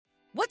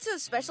What's so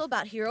special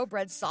about Hero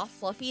Bread's soft,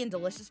 fluffy, and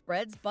delicious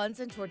breads, buns,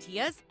 and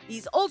tortillas?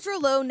 These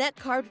ultra-low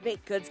net-carb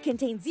baked goods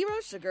contain zero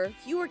sugar,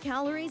 fewer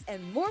calories,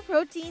 and more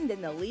protein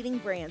than the leading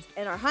brands,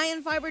 and are high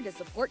in fiber to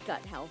support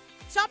gut health.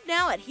 Shop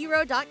now at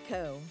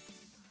hero.co.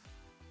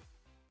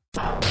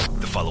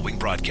 The following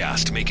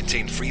broadcast may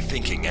contain free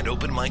thinking and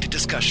open-minded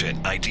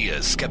discussion,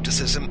 ideas,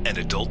 skepticism, and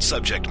adult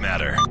subject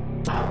matter.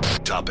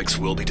 Topics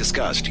will be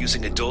discussed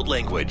using adult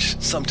language,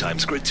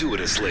 sometimes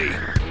gratuitously.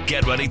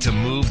 Get ready to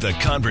move the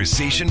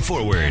conversation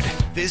forward.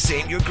 This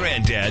ain't your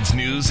granddad's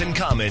news and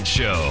comment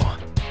show.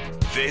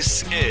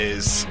 This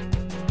is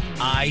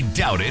I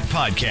Doubt It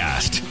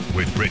Podcast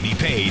with Brittany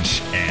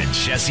Page and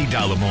Jesse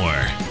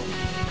Dollamore.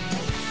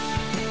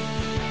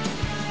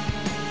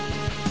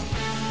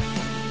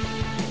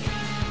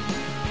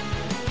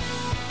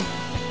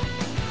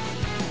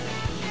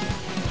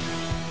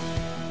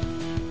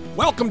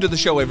 Welcome to the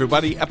show,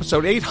 everybody.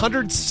 Episode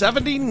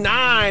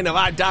 879 of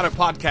I Doubt It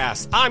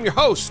Podcast. I'm your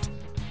host,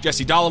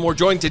 Jesse Dollamore,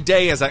 joined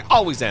today, as I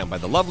always am, by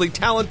the lovely,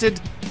 talented,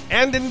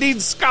 and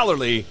indeed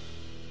scholarly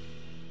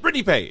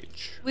Brittany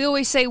Page. We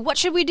always say, what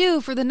should we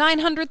do for the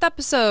 900th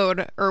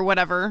episode? Or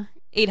whatever.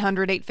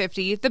 800,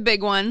 850, the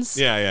big ones.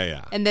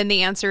 Yeah. And then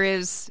the answer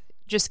is,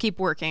 just keep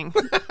working.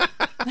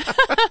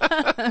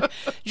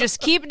 Just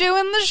keep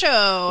doing the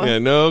show. Yeah,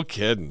 no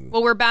kidding.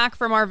 Well, we're back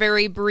from our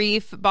very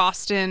brief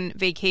Boston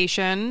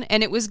vacation,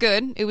 and it was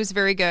good. It was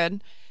very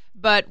good.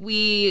 But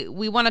we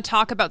want to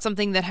talk about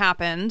something that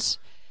happened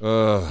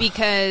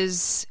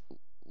because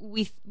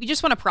we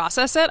just want to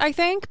process it, I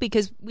think,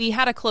 because we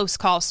had a close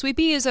call.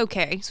 Sweepy is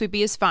okay.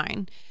 Sweepy is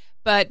fine.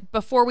 But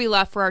before we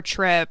left for our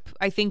trip,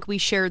 I think we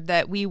shared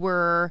that we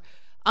were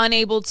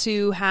unable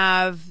to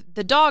have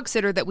the dog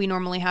sitter that we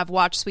normally have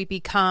watch Sweepy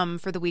come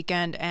for the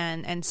weekend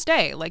and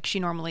stay like she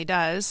normally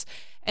does.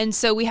 And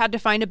so we had to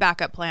find a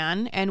backup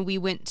plan, and we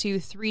went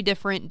to 3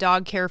 different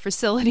dog care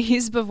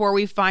facilities before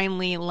we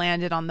finally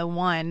landed on the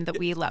one that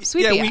we left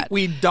Sweepy at.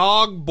 We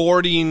dog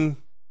boarding.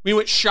 We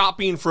went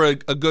shopping for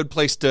a good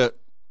place to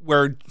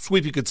where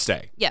Sweepy could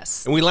stay.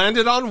 Yes. And we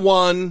landed on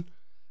one,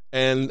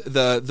 and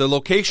the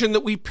location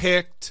that we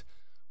picked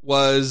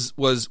was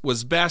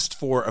best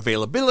for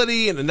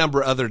availability and a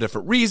number of other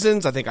different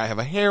reasons. I think I have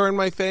a hair in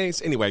my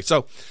face. Anyway,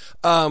 so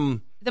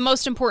the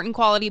most important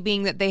quality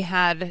being that they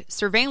had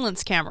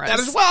surveillance cameras. That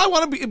is, well, I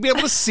want to be able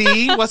to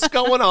see what's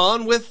going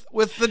on with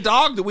the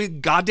dog that we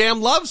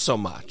goddamn love so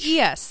much.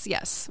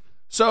 Yes.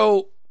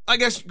 So I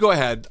guess go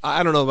ahead.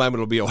 I don't know if I'm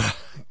going to be able to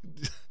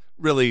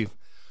really.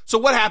 So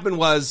what happened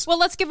was... Well,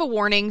 let's give a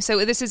warning.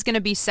 So this is going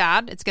to be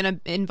sad. It's going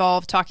to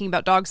involve talking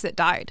about dogs that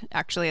died,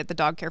 actually, at the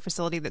dog care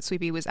facility that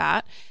Sweepy was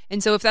at.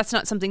 And so if that's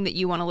not something that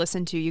you want to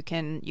listen to, you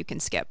can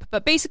skip.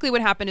 But basically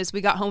what happened is we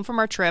got home from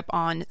our trip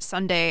on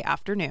Sunday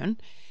afternoon,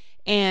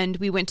 and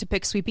we went to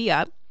pick Sweepy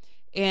up,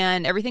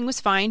 and everything was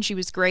fine. She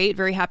was great,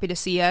 very happy to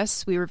see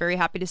us. We were very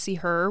happy to see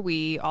her.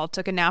 We all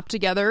took a nap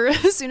together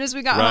as soon as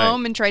we got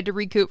home and tried to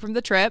recoup from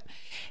the trip.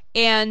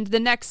 And the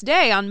next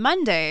day, on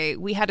Monday,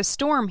 we had a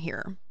storm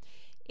here.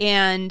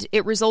 And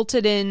it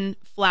resulted in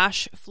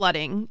flash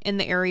flooding in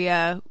the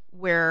area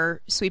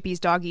where Sweepy's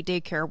doggy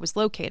daycare was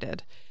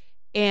located.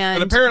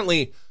 And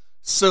apparently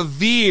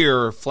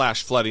severe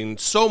flash flooding,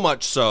 so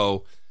much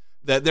so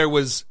that there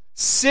was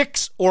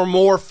 6 or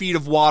more feet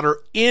of water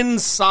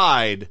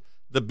inside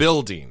the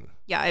building.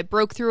 Yeah, it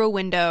broke through a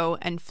window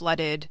and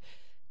flooded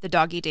the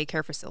doggy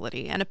daycare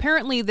facility. And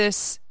apparently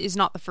this is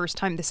not the first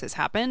time this has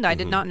happened. I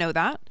did not know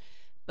that.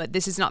 But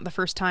this is not the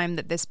first time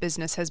that this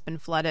business has been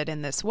flooded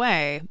in this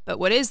way. But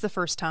what is the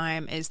first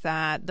time is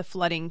that the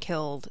flooding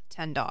killed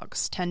 10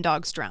 dogs. 10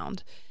 dogs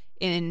drowned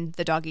in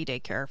the doggy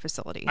daycare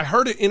facility. I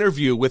heard an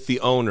interview with the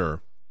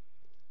owner,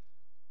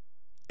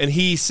 and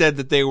he said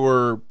that they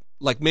were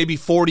like maybe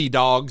 40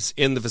 dogs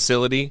in the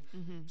facility.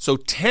 Mm-hmm. So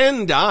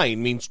 10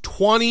 dying means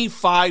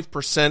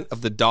 25%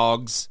 of the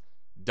dogs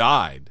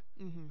died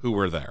who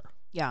were there.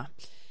 Yeah.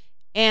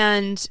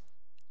 And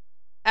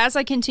as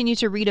I continue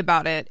to read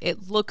about it,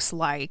 it looks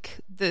like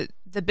the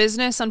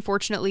business,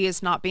 unfortunately,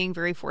 is not being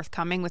very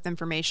forthcoming with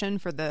information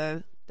for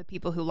the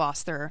people who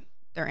lost their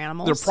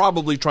animals. They're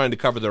probably trying to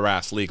cover their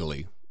ass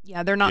legally.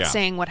 Yeah, they're not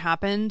saying what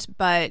happened,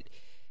 but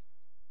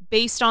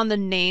based on the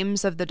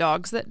names of the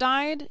dogs that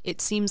died, it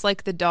seems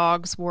like the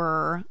dogs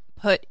were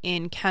put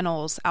in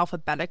kennels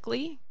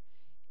alphabetically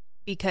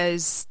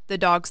because the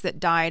dogs that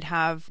died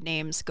have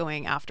names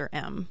going after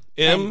M.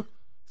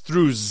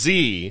 Through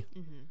Z.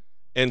 Mm-hmm.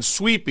 And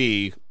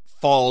Sweepy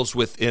falls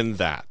within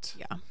that.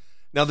 Yeah.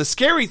 Now the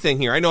scary thing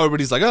here, I know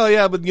everybody's like, "Oh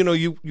yeah, but you know,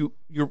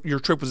 your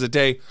trip was a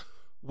day."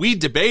 We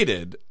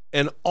debated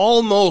and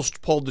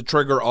almost pulled the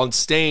trigger on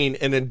staying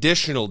an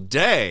additional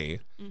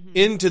day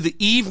into the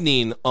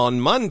evening on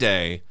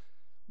Monday,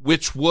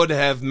 which would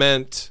have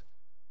meant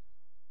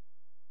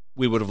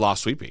we would have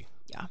lost Sweepy.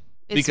 Yeah,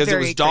 because it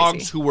was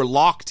dogs who were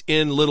locked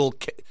in little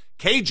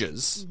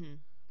cages,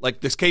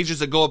 like these cages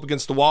that go up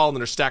against the wall and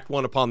they're stacked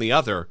one upon the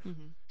other.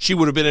 She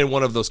would have been in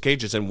one of those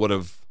cages and would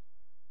have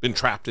been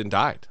trapped and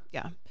died.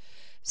 Yeah.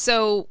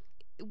 So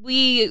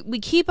we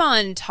keep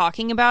on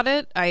talking about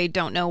it. I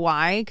don't know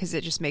why, because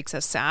it just makes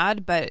us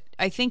sad. But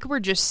I think we're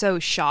just so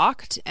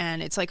shocked,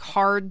 and it's like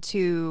hard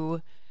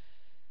to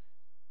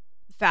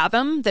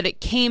fathom that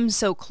it came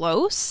so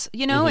close.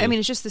 You know, I mean,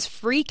 it's just this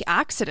freak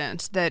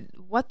accident. That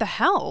what the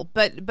hell?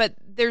 But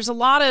there's a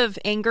lot of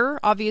anger.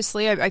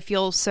 Obviously, I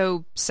feel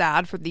so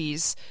sad for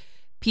these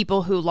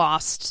people who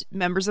lost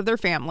members of their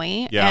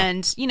family. Yeah.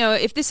 And, you know,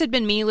 if this had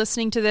been me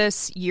listening to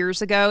this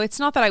years ago, it's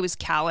not that I was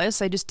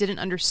callous. I just didn't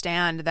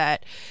understand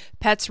that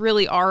pets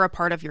really are a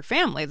part of your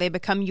family. They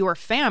become your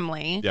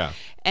family. Yeah.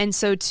 And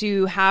so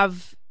to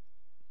have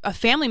a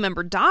family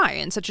member die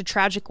in such a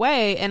tragic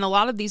way, and a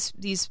lot of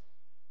these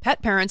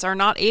pet parents are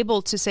not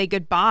able to say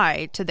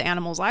goodbye to the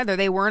animals either.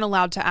 They weren't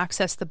allowed to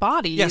access the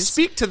bodies. Yeah,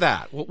 speak to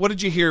that. What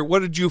did you hear? What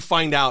did you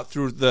find out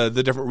through the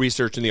different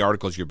research and the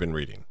articles you've been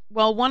reading?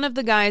 Well, one of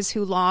the guys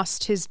who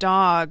lost his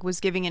dog was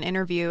giving an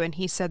interview, and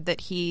he said that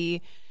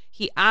he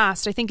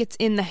asked, I think it's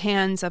in the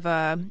hands of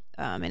an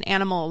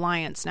animal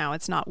alliance now.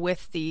 It's not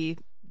with the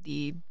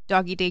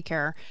doggy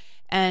daycare.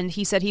 And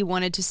he said he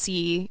wanted to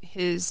see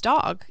his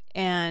dog.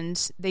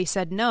 And they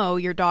said, no,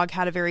 your dog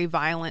had a very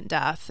violent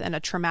death and a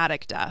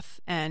traumatic death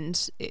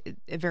and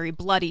a very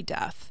bloody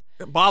death.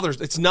 It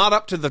bothers. It's not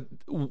up to the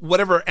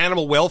whatever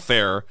animal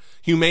welfare,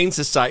 humane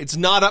society. It's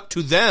not up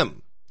to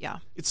them. Yeah.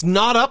 It's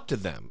not up to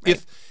them.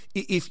 Right.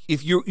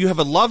 If you have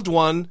a loved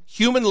one,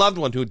 human loved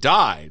one who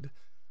died,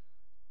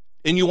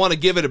 and you want to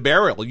give it a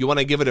burial, you want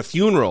to give it a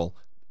funeral,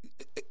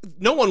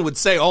 no one would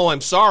say, "Oh, I'm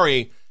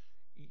sorry.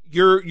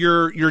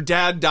 Your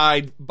dad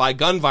died by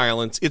gun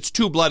violence. It's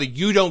too bloody.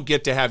 You don't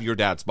get to have your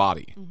dad's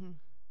body."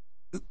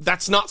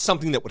 That's not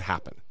something that would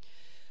happen.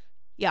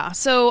 Yeah.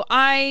 So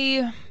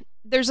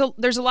there's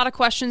a lot of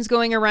questions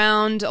going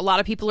around. A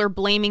lot of people are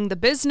blaming the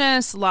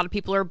business. A lot of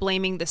people are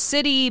blaming the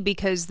city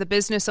because the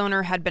business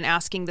owner had been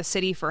asking the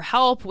city for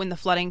help when the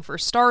flooding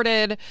first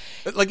started.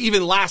 Like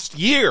even last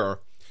year,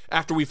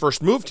 after we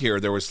first moved here,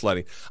 there was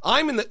flooding.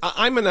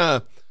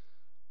 If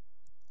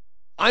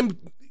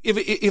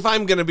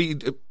I'm going to be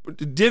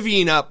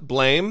divvying up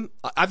blame,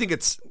 I think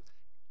it's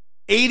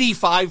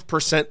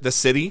 85% the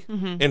city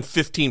and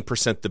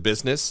 15% the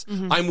business.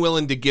 I'm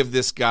willing to give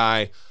this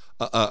guy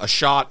a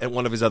shot at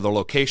one of his other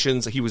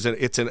locations.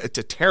 It's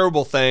a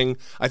terrible thing.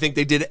 I think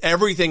they did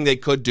everything they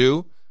could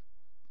do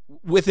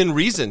within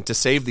reason to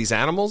save these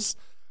animals.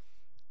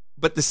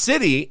 But the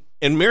city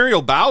and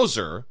Muriel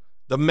Bowser,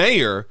 the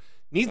mayor,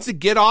 needs to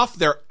get off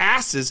their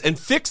asses and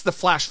fix the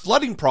flash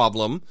flooding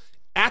problem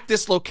at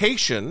this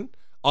location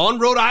on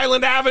Rhode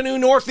Island Avenue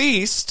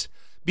Northeast,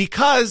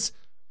 because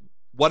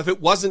what if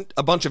it wasn't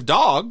a bunch of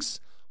dogs?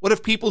 What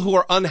if people who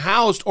are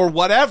unhoused or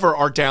whatever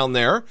are down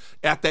there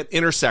at that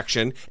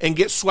intersection and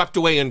get swept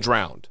away and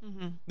drowned?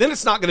 Then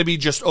it's not going to be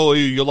just, oh,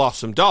 you lost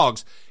some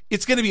dogs.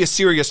 It's going to be a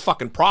serious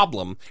fucking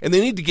problem, and they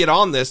need to get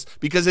on this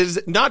because it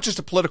is not just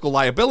a political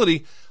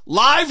liability.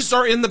 Lives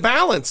are in the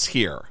balance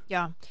here.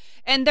 Yeah.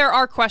 And there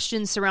are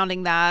questions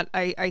surrounding that.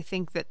 I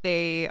think that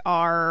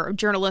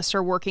journalists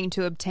are working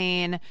to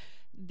obtain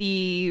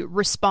the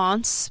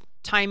response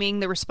timing,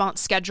 the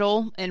response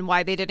schedule, and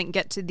why they didn't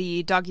get to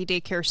the doggy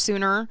daycare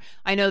sooner.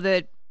 I know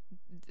that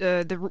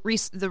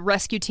the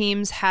rescue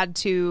teams had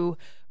to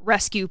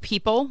rescue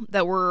people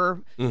that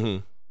were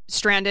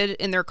stranded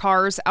in their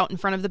cars out in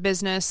front of the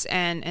business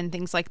and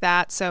things like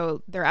that.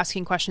 So they're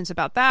asking questions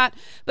about that.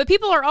 But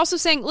people are also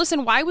saying,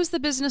 listen, why was the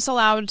business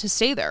allowed to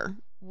stay there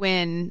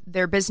when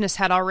their business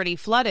had already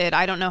flooded?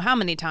 I don't know how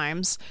many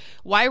times.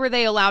 Why were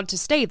they allowed to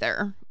stay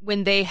there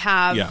when they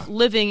have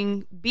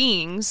living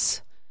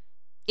beings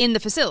in the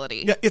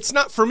facility? Yeah, it's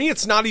not, for me,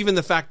 it's not even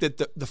the fact that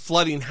the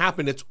flooding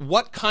happened. It's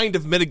what kind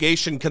of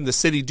mitigation can the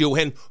city do,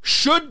 and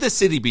should the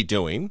city be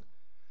doing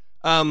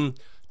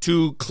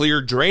to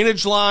clear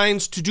drainage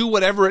lines, to do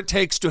whatever it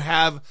takes to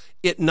have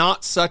it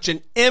not such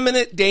an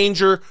imminent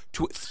danger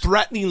to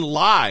threatening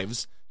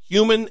lives,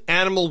 human,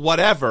 animal,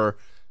 whatever,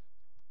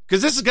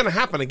 because this is going to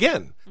happen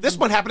again. This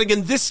might happen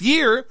again this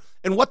year,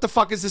 and what the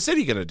fuck is the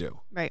city going to do?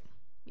 Right.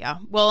 Yeah.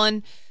 Well,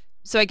 and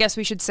so I guess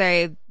we should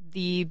say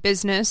the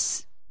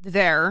business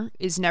there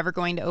is never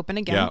going to open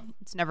again. Yeah.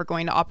 It's never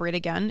going to operate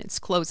again. It's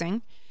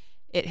closing.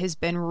 It has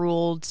been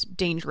ruled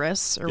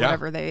dangerous, or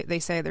whatever they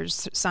say.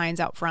 There's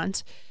signs out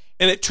front.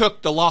 And it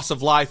took the loss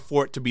of life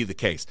for it to be the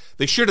case.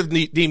 They should have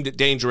deemed it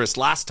dangerous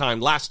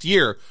last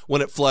year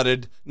when it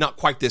flooded. Not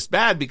quite this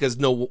bad because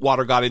no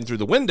water got in through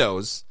the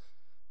windows.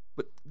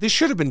 But this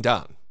should have been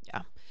done.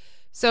 Yeah.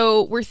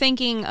 So we're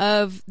thinking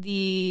of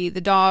the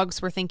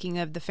dogs. We're thinking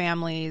of the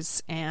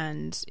families,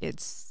 and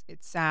it's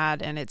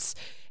sad, and it's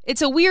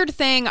a weird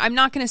thing. I'm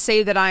not going to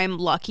say that I'm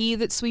lucky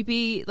that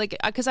Sweepy,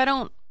 because I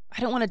don't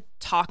want to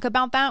talk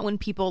about that when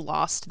people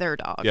lost their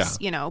dogs,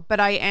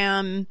 but I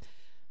am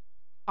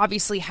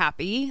obviously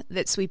happy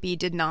that Sweepy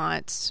did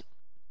not,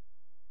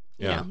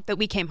 that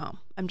we came home.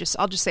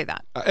 I'll just say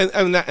that.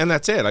 And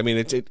that's it. I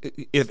mean,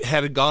 if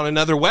had it gone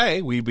another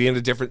way, we'd be in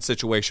a different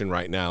situation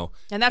right now.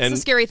 And that's the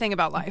scary thing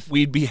about life.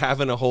 We'd be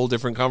having a whole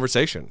different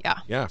conversation. Yeah.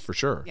 Yeah, for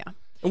sure. Yeah.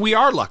 And we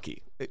are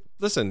lucky.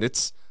 Listen,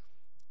 it's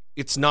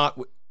not,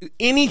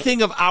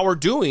 anything of our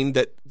doing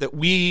that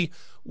we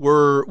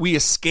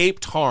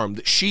escaped harm,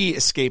 that she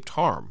escaped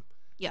harm.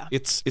 Yeah.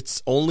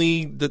 It's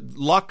only the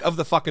luck of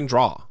the fucking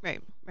draw.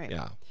 Right.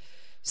 Yeah.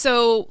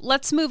 So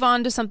let's move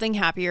on to something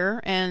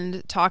happier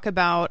and talk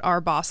about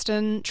our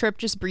Boston trip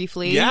just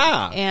briefly.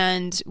 Yeah.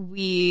 And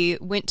we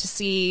went to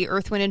see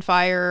Earth, Wind, and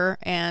Fire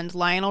and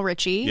Lionel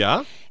Richie.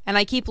 Yeah. And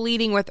I keep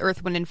leading with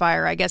Earth, Wind, and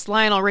Fire. I guess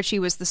Lionel Richie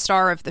was the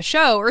star of the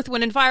show. Earth,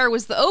 Wind, and Fire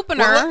was the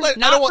opener. Well,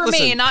 not for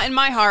me, not in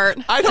my heart.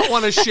 I don't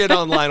want to shit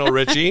on Lionel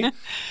Richie.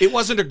 It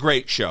wasn't a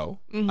great show.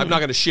 I'm not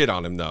going to shit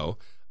on him, though.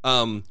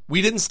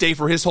 We didn't stay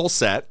for his whole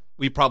set.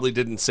 We probably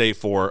didn't stay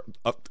for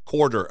a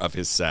quarter of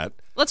his set.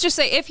 Let's just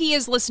say, if he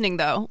is listening,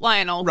 though,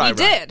 Lionel, we Right.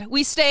 did.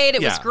 We stayed.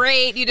 It was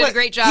great. You did a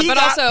great job. he But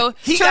got- also,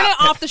 he turn got-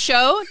 it off the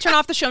show. Turn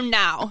off the show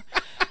now.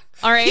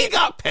 All right? He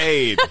got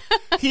paid.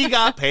 He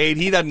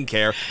doesn't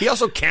care. He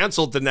also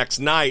canceled the next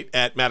night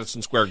at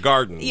Madison Square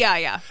Garden.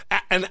 Yeah.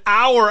 An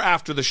hour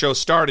after the show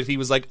started, he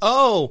was like,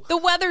 "Oh, The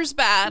weather's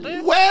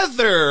bad.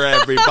 weather,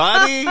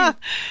 everybody."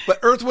 But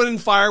Earth, Wind,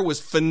 and Fire was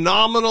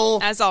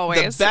phenomenal. As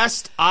always.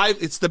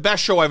 It's the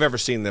best show I've ever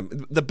seen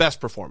them. The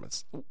best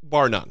performance,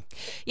 bar none.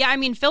 Yeah, I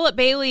mean, Philip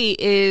Bailey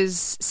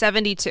is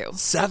 72.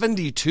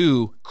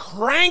 72,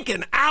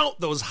 cranking out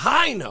those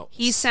high notes.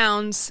 He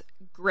sounds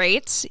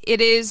great.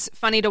 It is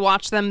funny to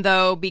watch them,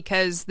 though,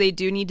 because they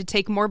do need to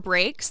take more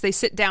breaks. They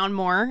sit down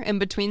more in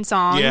between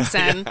songs.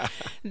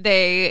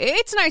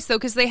 It's nice, though,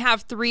 because they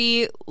have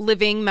 3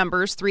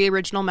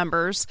 original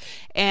members,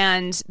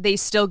 and they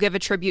still give a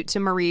tribute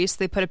to Maurice.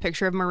 They put a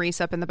picture of Maurice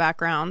up in the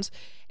background.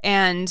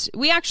 And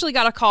we actually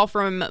got a call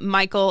from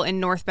Michael in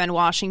North Bend,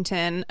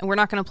 Washington. We're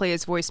not going to play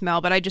his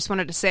voicemail, but I just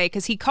wanted to say,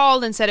 because he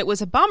called and said it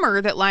was a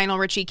bummer that Lionel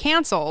Richie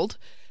canceled.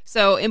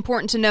 So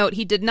important to note,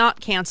 he did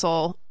not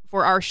cancel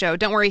for our show.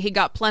 Don't worry, he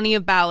got plenty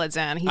of ballads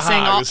in. He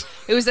sang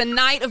it was a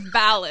night of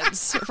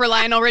ballads for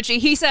Lionel Richie.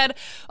 He said,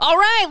 "All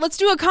right, let's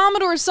do a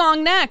Commodores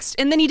song next."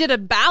 And then he did a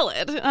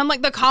ballad. And I'm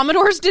like, the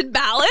Commodores did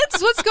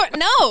ballads? What's going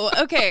No.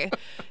 Okay.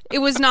 It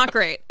was not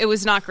great.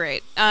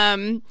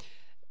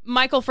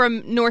 Michael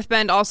from North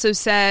Bend also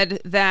said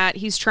that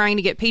he's trying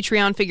to get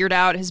Patreon figured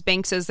out. His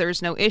bank says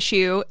there's no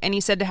issue, and he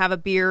said to have a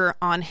beer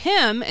on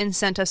him and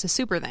sent us a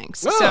super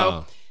thanks. Oh.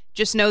 So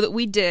just know that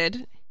we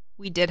did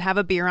have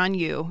a beer on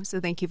you. So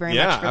thank you very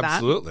much for that. Yeah,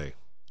 absolutely.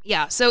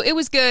 Yeah, so it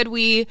was good.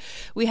 We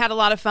had a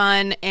lot of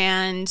fun,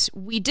 and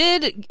we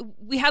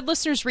had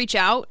listeners reach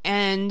out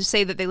and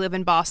say that they live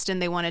in Boston.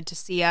 They wanted to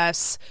see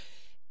us.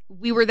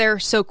 We were there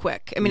so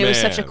quick. I mean, it was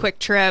such a quick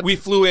trip. We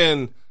flew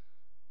in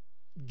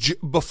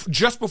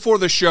just before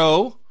the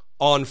show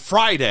on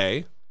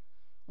Friday.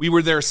 We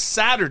were there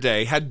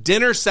Saturday, had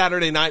dinner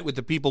Saturday night with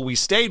the people we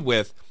stayed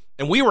with,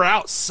 and we were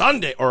out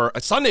Sunday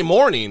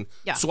morning,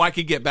 so I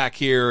could get back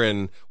here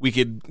and we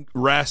could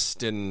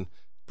rest and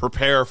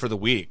prepare for the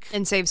week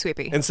and save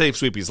Sweepy and save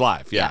Sweepy's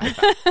life. Yeah.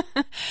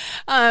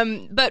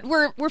 But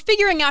we're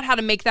figuring out how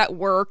to make that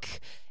work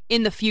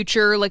in the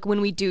future. Like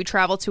when we do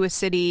travel to a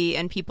city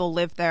and people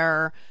live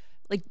there,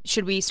 like,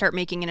 should we start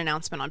making an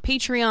announcement on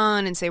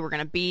Patreon and say we're going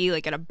to be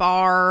like at a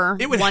bar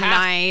one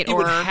night? It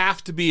would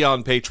have to be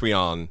on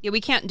Patreon. Yeah, we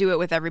can't do it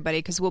with everybody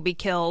because we'll be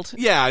killed.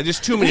 Yeah,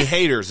 just too many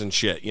haters and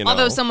shit, you know.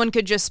 Although someone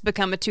could just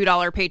become a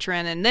 $2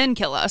 patron and then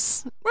kill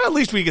us. Well, at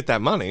least we get that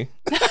money.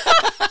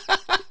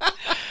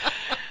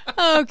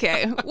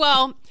 Okay,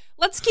 well,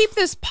 let's keep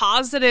this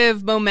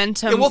positive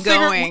momentum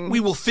going. We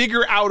will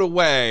figure out a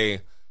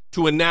way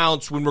to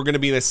announce when we're going to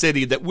be in a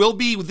city that will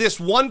be this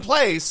one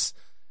place.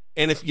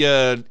 And if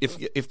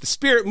the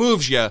spirit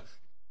moves you,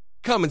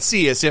 come and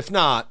see us. If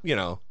not,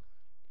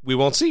 we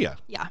won't see you.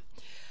 Yeah.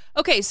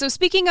 Okay, so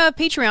speaking of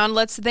Patreon,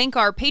 let's thank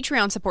our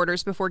Patreon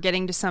supporters before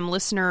getting to some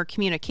listener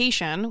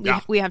communication.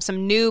 We have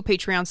some new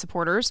Patreon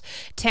supporters.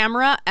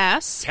 Tamara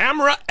S.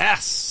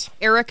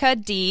 Erica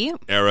D.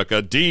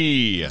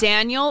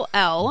 Daniel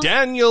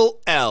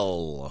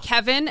L.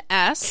 Kevin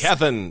S.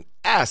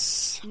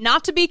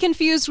 Not to be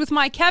confused with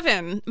my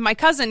cousin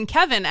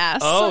Kevin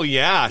S. Oh,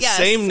 yeah. Yes.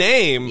 Same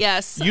name.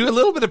 Yes. A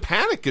little bit of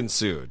panic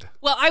ensued.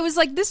 Well, I was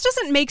like, this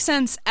doesn't make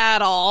sense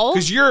at all.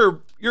 Because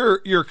your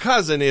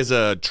cousin is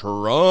a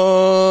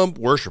Trump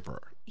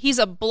worshiper. He's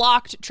a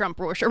blocked Trump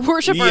worshiper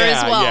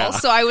as well. Yeah.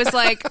 So I was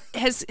like,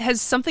 has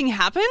something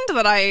happened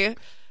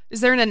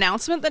is there an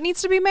announcement that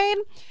needs to be made?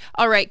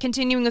 All right,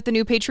 continuing with the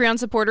new Patreon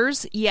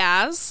supporters.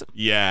 Yaz.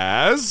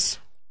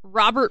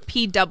 Robert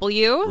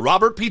P.W.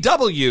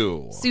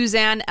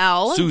 Suzanne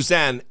L.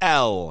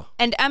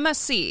 And Emma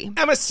C.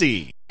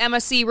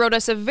 Emma C. wrote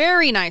us a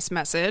very nice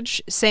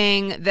message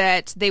saying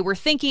that they were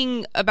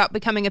thinking about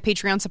becoming a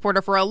Patreon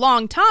supporter for a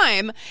long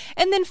time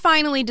and then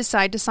finally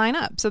decide to sign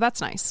up. So that's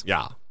nice.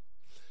 Yeah.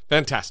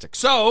 Fantastic.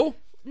 So...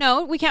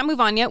 No, we can't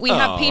move on yet. We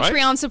have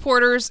Patreon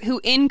supporters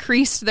who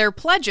increased their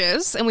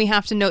pledges, and we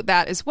have to note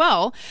that as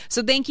well.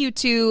 So thank you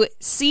to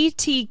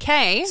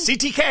CTK,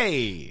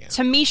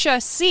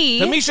 Tamisha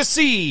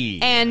C,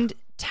 and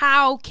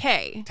Tao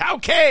K.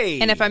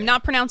 And if I'm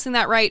not pronouncing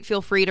that right,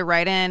 feel free to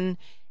write in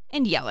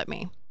and yell at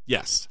me.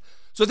 Yes.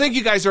 So thank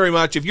you guys very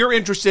much. If you're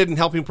interested in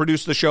helping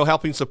produce the show,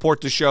 helping support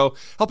the show,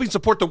 helping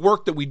support the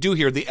work that we do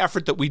here, the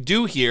effort that we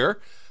do here,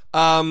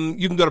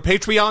 you can go to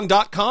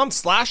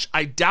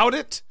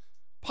patreon.com/IDoubtIt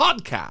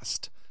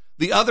podcast.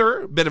 The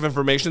other bit of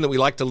information that we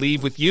like to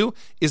leave with you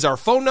is our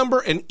phone number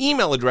and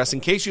email address in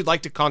case you'd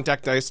like to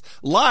contact us,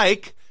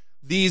 like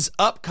these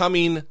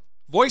upcoming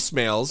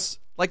voicemails,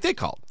 like they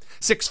called.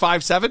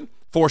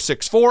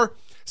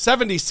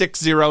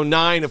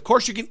 657-464-7609. Of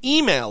course, you can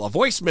email a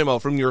voice memo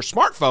from your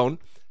smartphone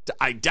to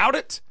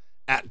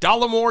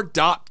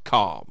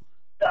IDoubtIt@dollamore.com.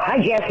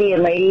 Hi, Jesse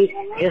and lady.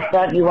 Just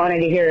thought you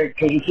wanted to hear it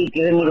because you keep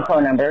giving me the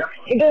phone number.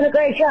 You're doing a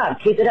great job.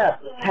 Keep it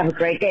up. Have a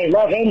great day.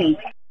 Love, Amy.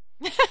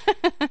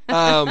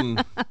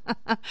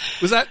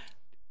 Was that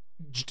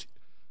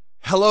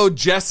hello,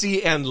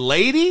 Jesse and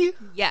lady?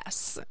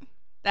 Yes,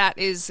 that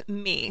is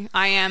me.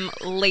 I am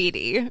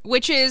lady,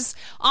 which is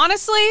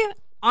honestly,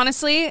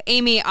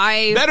 Amy,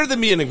 better than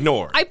being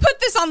ignored. I put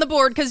this on the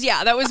board because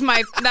that was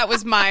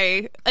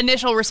my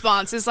initial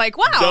response. Is like,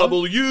 wow,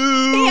 W.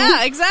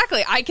 Yeah,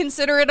 exactly. I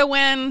consider it a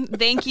win.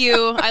 Thank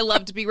you. I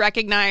love to be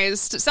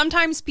recognized.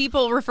 Sometimes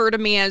people refer to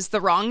me as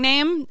the wrong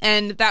name,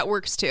 and that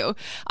works too.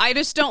 I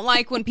just don't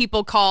like when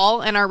people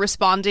call and are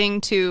responding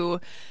to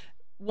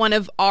one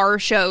of our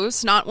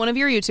shows, not one of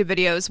your YouTube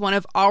videos, one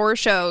of our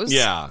shows.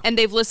 Yeah. And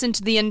they've listened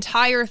to the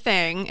entire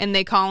thing, and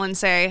they call and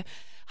say,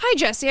 hi,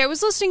 Jesse, I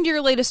was listening to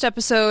your latest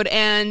episode,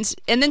 and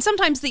then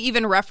sometimes they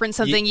even reference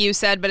something you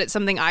said, but it's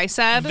something I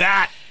said.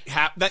 That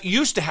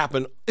used to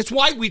happen. It's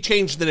why we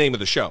changed the name of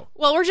the show.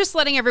 Well, we're just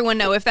letting everyone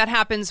know if that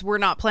happens, we're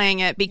not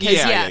playing it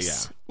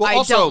because, Well, I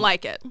also, don't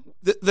like it.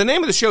 The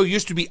name of the show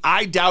used to be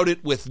I Doubt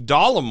It with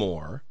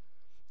Dollamore,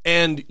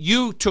 and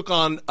you took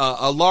on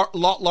a lot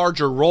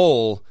larger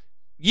role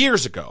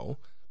years ago,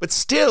 but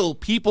still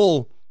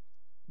people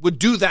would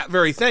do that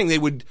very thing. They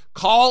would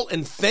call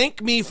and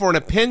thank me for an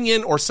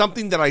opinion or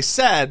something that I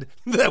said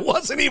that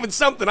wasn't even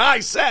something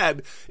I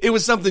said. It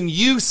was something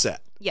you said.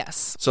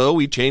 Yes. So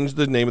we changed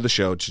the name of the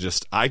show to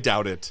just I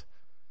Doubt It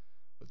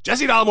with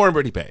Jesse Dollamore and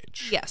Brittany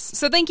Page. Yes.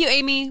 So thank you,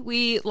 Amy.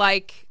 We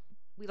like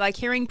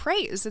hearing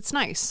praise. It's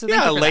nice. So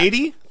yeah,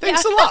 lady.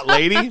 Thanks a lot,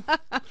 lady.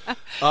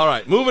 All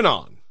right, moving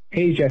on.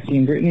 Hey, Jesse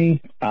and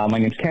Brittany. My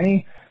name's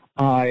Kenny.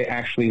 I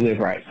actually live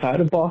right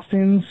outside of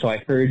Boston, so I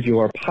heard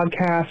your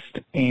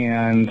podcast,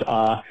 and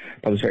that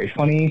was very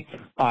funny.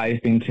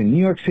 I've been to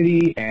New York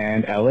City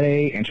and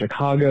LA and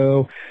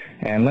Chicago,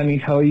 and let me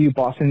tell you,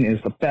 Boston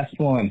is the best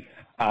one.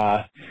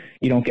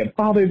 You don't get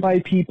bothered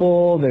by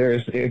people.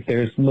 There's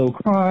low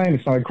crime.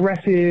 It's not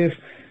aggressive.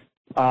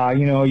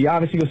 You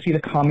obviously go see the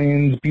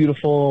Commons,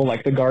 beautiful.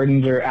 Like, the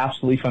gardens are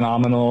absolutely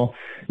phenomenal.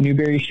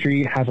 Newberry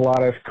Street has a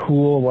lot of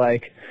cool,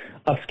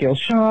 upscale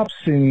shops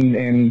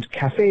and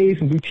cafes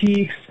and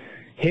boutiques.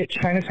 Hit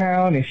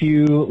Chinatown if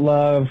you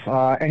love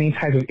any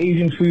type of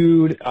Asian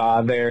food.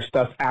 Their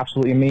stuff's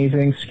absolutely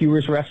amazing.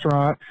 Skewer's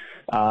Restaurant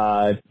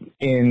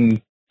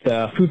in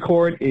the food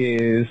court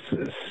is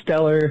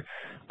stellar.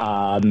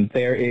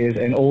 There is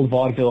an old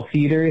vaudeville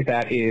theater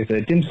that is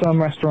a dim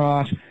sum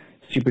restaurant,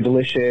 super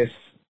delicious.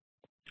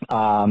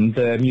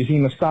 The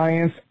Museum of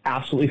Science,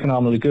 absolutely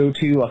phenomenal to go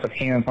to. Lots of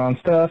hands-on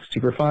stuff,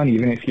 super fun,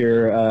 even if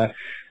you're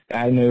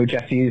I know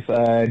Jesse's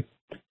a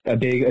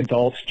big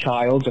adult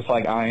child, just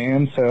like I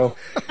am. So,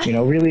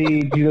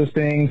 really do those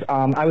things.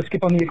 I would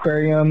skip on the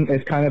aquarium.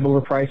 It's kind of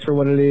overpriced for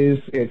what it is.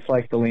 It's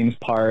like the lamest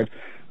part.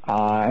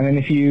 And then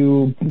if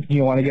you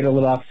want to get a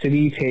little out of the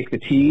city, take the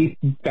T,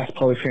 best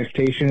public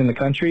transportation in the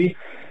country.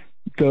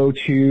 Go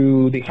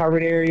to the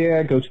Harvard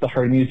area, go to the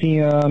Harvard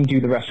Museum,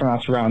 do the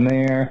restaurants around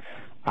there.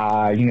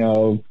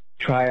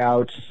 Try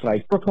out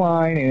like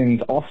Brookline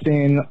and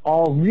Austin,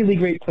 all really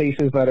great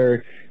places that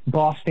are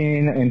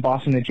Boston and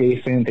Boston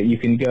adjacent that you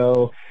can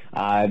go.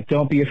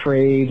 Don't be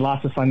afraid.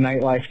 Lots of fun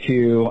nightlife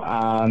too.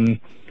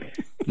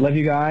 Love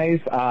you guys.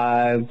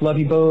 Love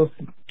you both.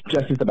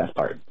 Jesse's the best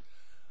part.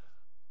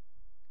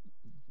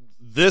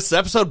 This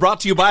episode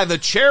brought to you by the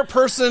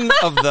chairperson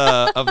of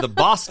the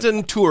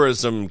Boston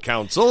Tourism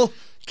Council,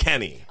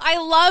 Kenny. I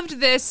loved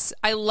this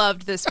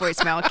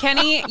voicemail.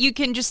 Kenny, you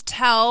can just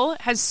tell,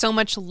 has so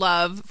much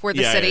love for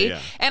the city. Yeah.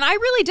 And I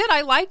really did.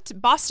 I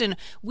liked Boston.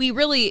 We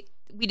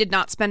did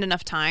not spend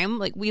enough time.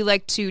 Like, we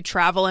like to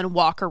travel and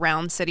walk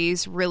around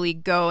cities, really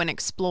go and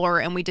explore,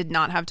 and we did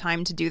not have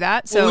time to do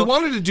that. So we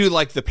wanted to do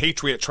like the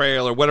Patriot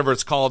Trail or whatever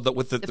it's called,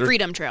 with the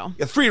Freedom Trail.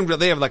 Yeah, Freedom Trail.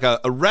 They have like a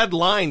red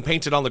line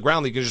painted on the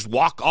ground that you can just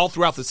walk all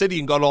throughout the city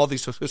and go to all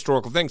these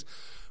historical things.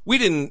 We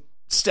didn't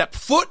step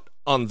foot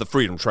on the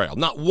Freedom Trail,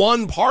 not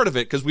one part of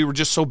it, because we were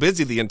just so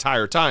busy the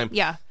entire time.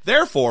 Yeah.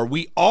 Therefore,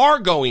 we are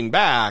going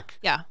back.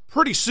 Yeah.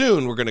 Pretty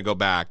soon we're going to go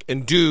back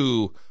and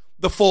do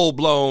the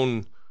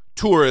full-blown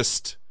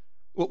tourist.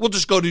 We'll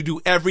just go to do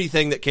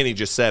everything that Kenny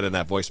just said in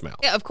that voicemail.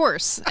 Yeah, of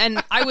course.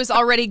 And I was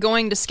already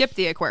going to skip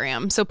the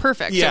aquarium, so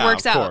perfect. Yeah, it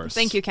works of out. course.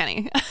 Thank you,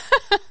 Kenny.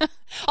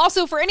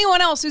 Also, for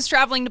anyone else who's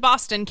traveling to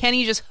Boston,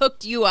 Kenny just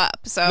hooked you up.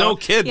 So no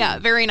kidding. Yeah,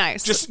 very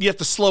nice. Just you have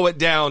to slow it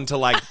down to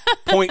like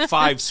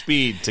 0.5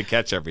 speed to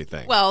catch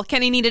everything. Well,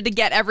 Kenny needed to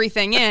get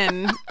everything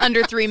in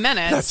under 3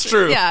 minutes. That's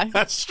true. Yeah.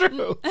 That's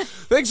true.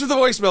 Thanks for the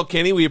voicemail,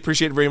 Kenny. We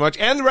appreciate it very much.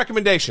 And the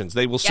recommendations.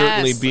 They will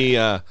certainly be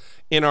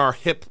in our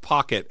hip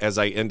pocket, as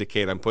I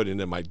indicate I'm putting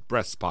it in my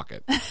breast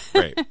pocket.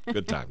 Great.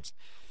 Good times.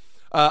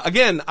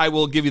 Again, I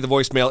will give you the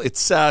voicemail.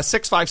 It's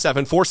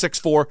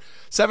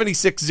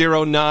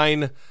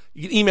 657-464-7609.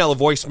 You can email a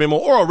voice memo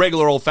or a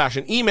regular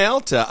old-fashioned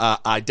email to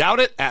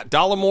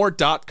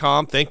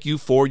idoubt@dollamore.com. Thank you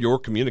for your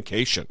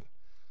communication.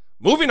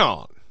 Moving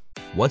on.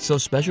 What's so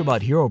special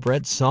about Hero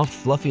Bread's soft,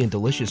 fluffy, and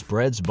delicious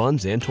breads,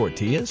 buns, and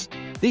tortillas?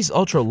 These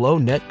ultra-low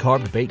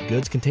net-carb baked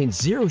goods contain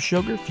zero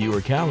sugar,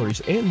 fewer calories,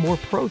 and more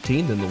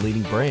protein than the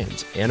leading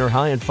brands, and are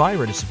high in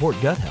fiber to support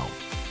gut health.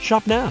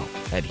 Shop now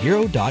at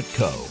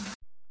hero.co.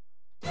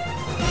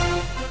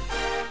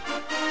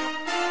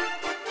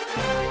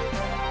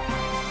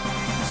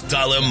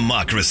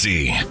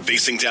 Dollamocracy.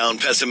 Facing down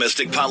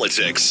pessimistic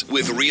politics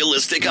with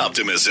realistic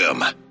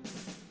optimism.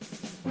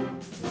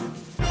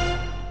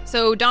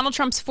 So Donald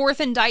Trump's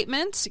fourth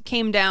indictment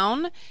came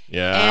down.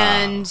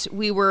 Yeah. And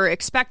we were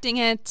expecting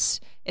it.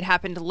 It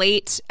happened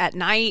late at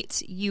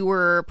night. You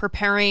were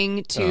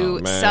preparing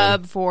to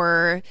sub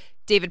for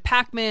David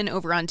Pakman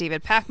over on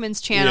David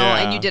Pakman's channel,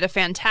 and you did a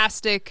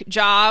fantastic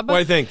job.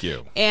 Why, thank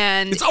you.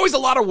 And it's always a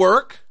lot of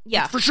work.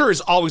 Yeah. For sure,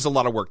 it's always a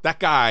lot of work. That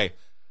guy,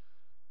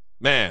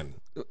 man,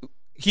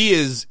 he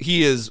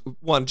is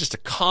one, just a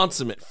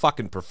consummate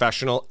fucking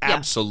professional. Yeah.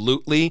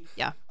 Absolutely.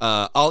 Yeah.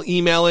 I'll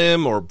email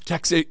him or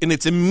text it, and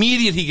it's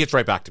immediate. He gets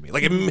right back to me.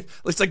 Like,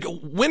 it's like,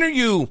 when are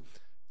you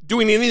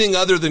doing anything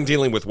other than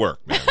dealing with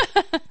work, man?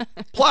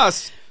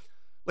 Plus,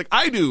 like,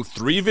 I do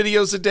 3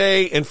 videos a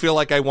day and feel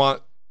like I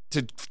want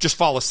to just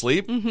fall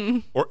asleep,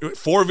 or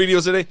 4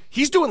 videos a day.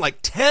 He's doing like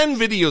 10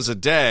 videos a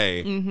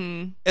day,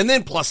 and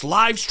then plus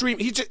live stream.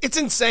 It's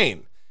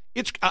insane.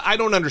 I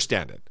don't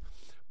understand it.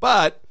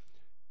 But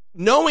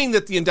knowing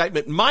that the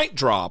indictment might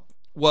drop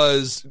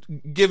was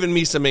giving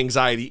me some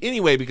anxiety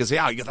anyway, because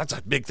that's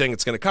a big thing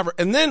it's going to cover.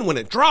 And then when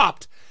it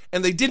dropped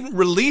and they didn't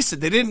release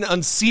it, they didn't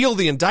unseal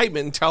the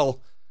indictment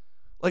until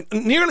like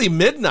nearly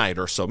midnight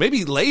or so,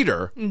 maybe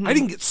later. I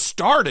didn't get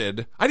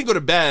started. I didn't go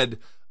to bed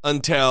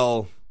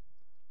until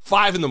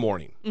 5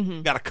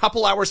 a.m. Got a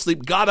couple hours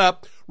sleep, got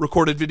up,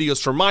 recorded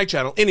videos for my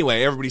channel.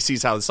 Anyway, everybody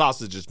sees how the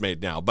sausage is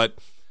made now. But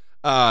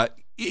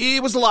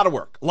it was a lot of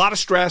work, a lot of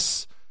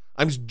stress.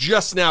 I'm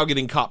just now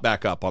getting caught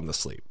back up on the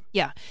sleep.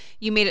 Yeah.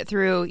 You made it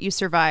through, you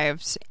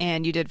survived,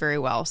 and you did very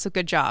well. So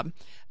good job.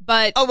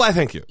 But why,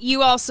 thank you.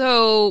 You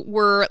also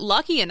were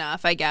lucky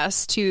enough, I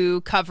guess,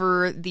 to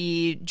cover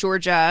the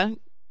Georgia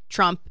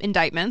Trump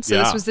indictment. So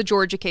this was the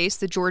Georgia case,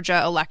 the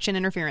Georgia election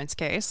interference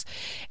case.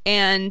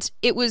 And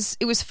it was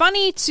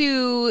funny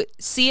to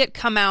see it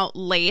come out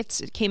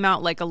late. It came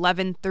out like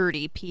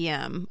 11:30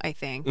 p.m., I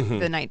think,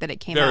 the night that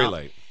it came out. Very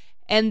late.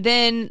 And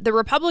then the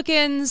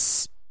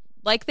Republicans,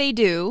 like they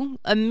do,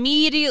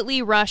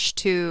 immediately rush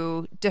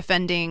to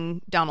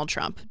defending Donald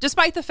Trump,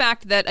 despite the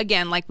fact that,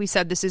 again, like we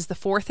said, this is the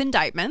fourth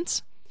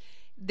indictment.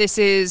 This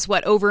is,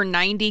 over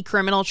 90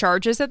 criminal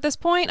charges at this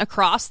point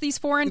across these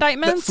 4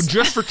 indictments?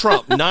 Just for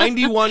Trump,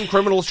 91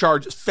 criminal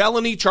charges,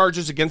 felony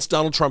charges against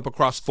Donald Trump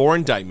across 4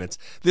 indictments.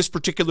 This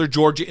particular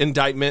Georgia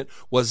indictment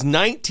was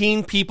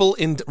 19 people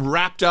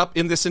wrapped up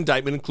in this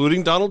indictment,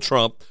 including Donald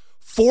Trump,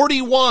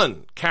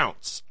 41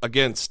 counts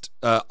against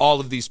all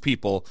of these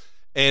people.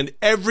 And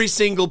every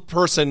single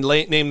person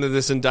named in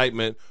this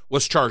indictment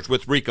was charged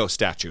with RICO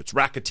statutes,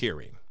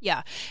 racketeering.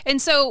 Yeah.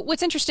 And so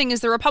what's interesting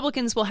is the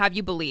Republicans will have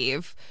you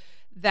believe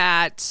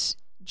that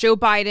Joe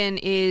Biden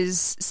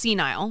is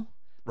senile.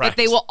 Right. But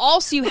they will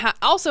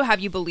also have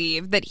you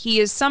believe that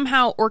he is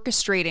somehow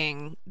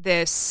orchestrating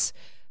this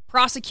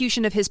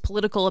prosecution of his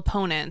political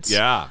opponent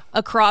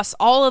across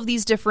all of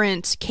these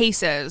different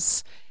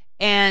cases.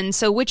 And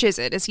so which is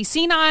it? Is he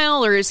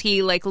senile, or is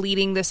he like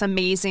leading this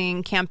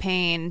amazing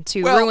campaign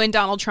to ruin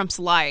Donald Trump's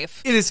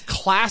life? It is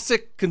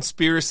classic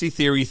conspiracy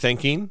theory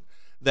thinking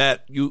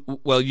that you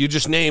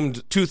just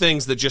named 2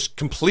 things that just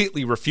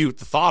completely refute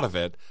the thought of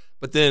it,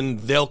 but then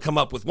they'll come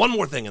up with one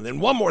more thing and then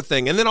one more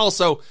thing. And then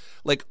also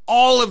like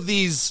all of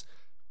these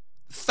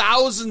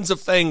thousands of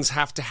things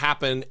have to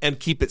happen and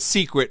keep it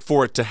secret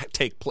for it to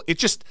take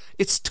place.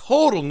 It's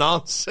total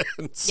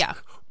nonsense. Yeah.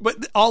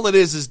 But all it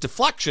is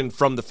deflection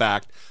from the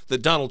fact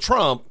that Donald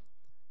Trump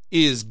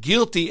is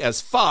guilty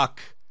as fuck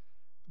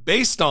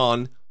based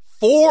on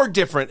 4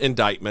 different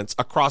indictments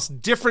across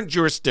different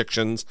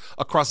jurisdictions,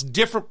 across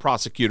different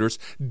prosecutors,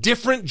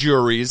 different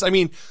juries. I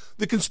mean,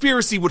 the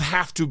conspiracy would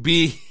have to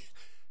be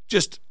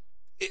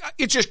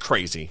it's just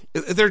crazy.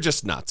 They're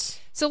just nuts.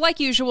 So like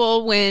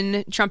usual,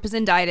 when Trump is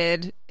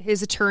indicted,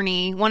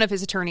 one of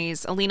his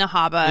attorneys, Alina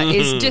Habba,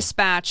 is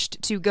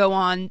dispatched to go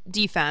on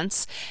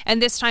defense.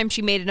 And this time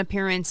she made an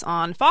appearance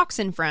on Fox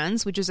and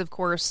Friends, which is, of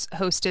course,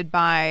 hosted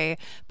by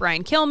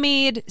Brian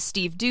Kilmeade,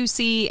 Steve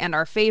Doocy, and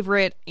our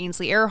favorite,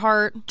 Ainsley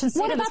Earhart.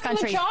 What about the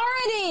majority?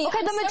 Okay,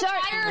 the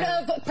majority. I'm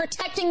tired of about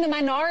protecting the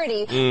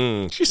minority.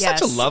 She's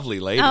such a lovely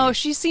lady. Oh,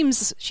 she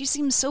seems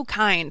so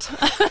kind,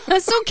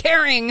 so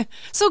caring,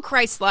 so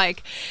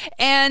Christ-like.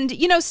 And,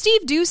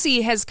 Steve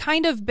Doocy has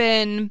kind of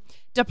been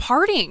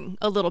departing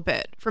a little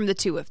bit from the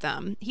two of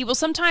them. He will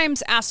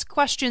sometimes ask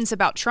questions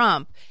about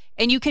Trump,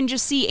 and you can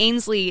just see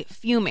Ainsley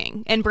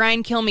fuming and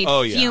Brian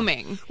Kilmeade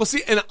fuming. Well,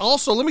 see, and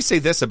also, let me say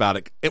this about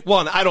it.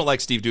 One, I don't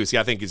like Steve Doocy.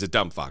 I think he's a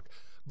dumb fuck.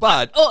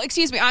 But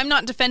excuse me, I'm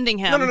not defending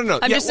him. No.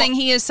 I'm just saying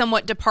he is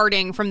somewhat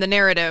departing from the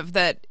narrative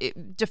that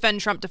defend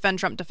Trump.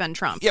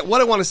 Yeah, what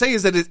I want to say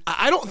is that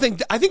I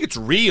think it's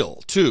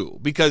real too,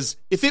 because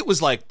if it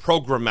was like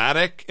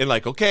programmatic and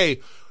like, okay,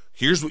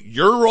 here's what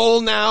your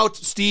role now,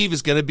 Steve,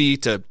 is going to be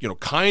to,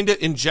 kind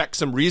of inject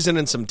some reason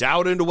and some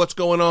doubt into what's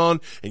going on,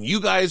 and you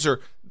guys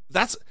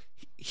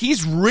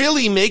he's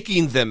really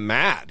making them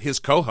mad, his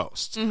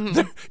co-hosts.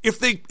 Mm-hmm.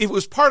 If it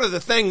was part of the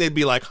thing, they'd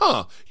be like,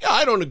 yeah,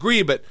 I don't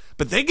agree, but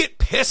they get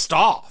pissed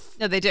off.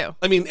 No, they do.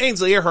 I mean,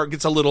 Ainsley Earhart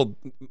gets a little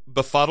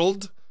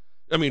befuddled.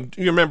 I mean,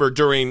 you remember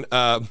during,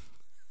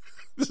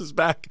 this is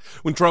back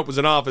when Trump was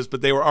in office,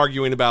 but they were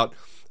arguing about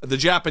the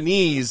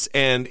Japanese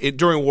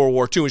during World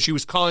War II, and she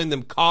was calling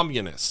them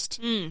communist.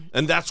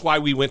 And that's why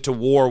we went to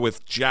war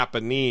with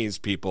Japanese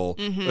people,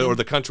 or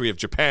the country of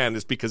Japan,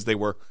 is because they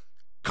were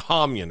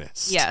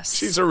communist. Yes.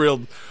 She's a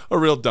real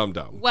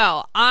dum-dum.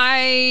 Well,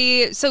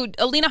 so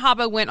Alina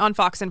Habba went on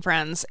Fox and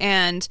Friends,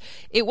 and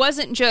it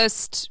wasn't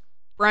just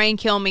Brian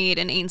Kilmeade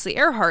and Ainsley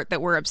Earhart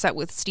that were upset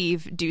with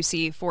Steve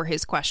Doocy for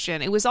his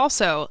question. It was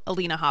also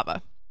Alina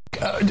Habba.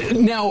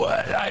 Now,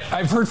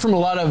 I've heard from a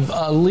lot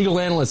of legal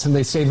analysts, and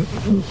they say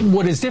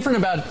what is different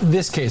about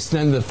this case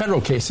than the federal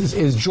cases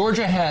is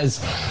Georgia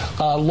has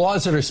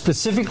laws that are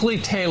specifically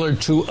tailored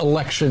to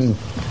election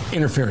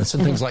interference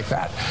and things like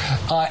that.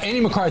 Andy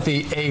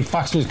McCarthy, a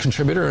Fox News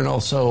contributor, and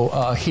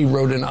also he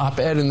wrote an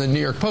op-ed in the New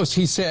York Post,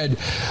 he said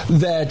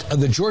that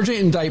the Georgia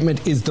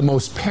indictment is the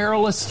most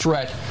perilous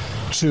threat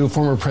to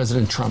former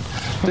President Trump.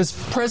 Does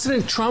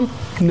President Trump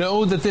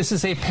know that this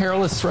is a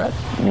perilous threat?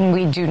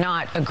 We do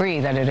not agree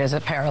that it is a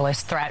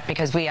perilous threat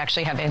because we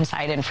actually have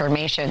inside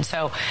information.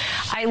 So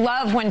I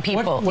love when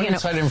people... What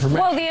inside information?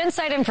 Well, the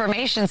inside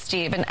information,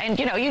 Steve, and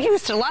you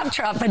used to love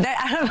Trump, but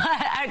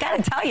I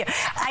got to tell you,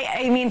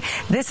 I mean,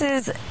 this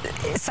is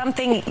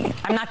something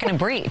I'm not going to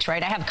breach,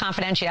 right? I have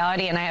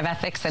confidentiality and I have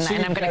ethics,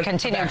 and I'm going to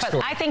continue.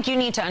 But I think you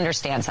need to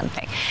understand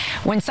something.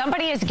 When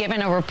somebody is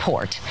given a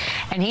report,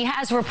 and he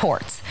has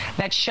reports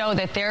that show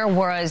that there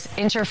was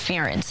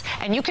interference.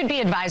 And you could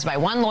be advised by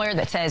one lawyer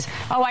that says,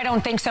 oh, I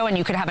don't think so. And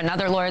you could have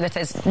another lawyer that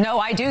says, no,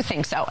 I do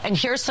think so. And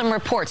here's some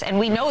reports. And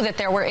we know that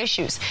there were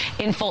issues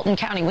in Fulton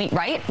County,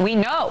 right? We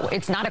know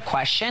it's not a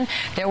question.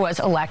 There was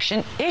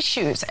election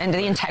issues. And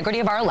the integrity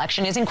of our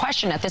election is in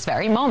question at this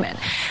very moment.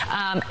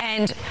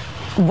 And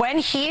when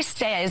he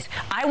says,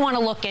 I want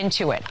to look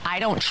into it, I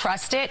don't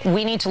trust it,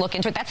 we need to look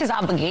into it, that's his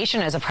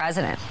obligation as a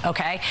president,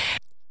 okay?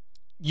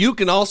 You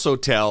can also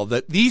tell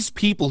that these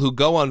people who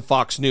go on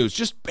Fox News,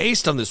 just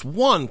based on this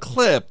one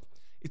clip,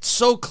 it's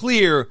so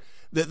clear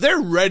that they're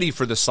ready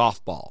for the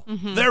softball.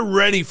 Mm-hmm. They're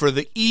ready for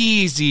the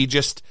easy,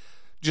 just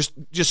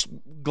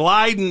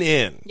gliding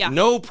in. Yeah.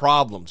 No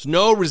problems,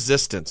 no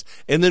resistance.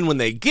 And then when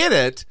they get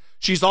it,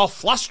 she's all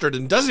flustered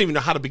and doesn't even know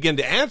how to begin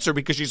to answer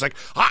because she's like,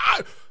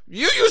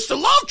 you used to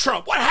love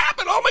Trump. What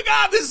happened? Oh, my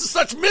God, this is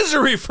such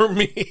misery for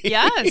me.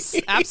 Yes,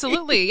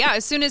 absolutely. Yeah,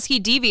 as soon as he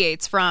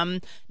deviates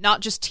from not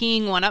just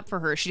teeing one up for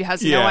her, she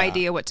has no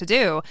idea what to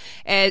do,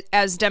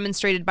 as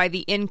demonstrated by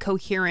the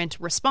incoherent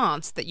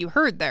response that you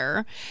heard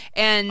there.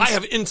 And I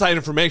have inside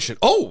information.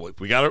 Oh,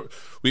 we're going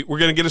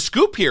to get a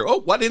scoop here.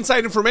 Oh, what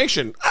inside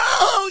information?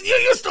 Oh, you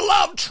used to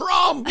love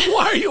Trump.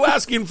 Why are you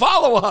asking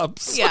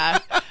follow-ups? Yeah.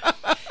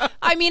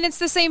 I mean, it's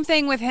the same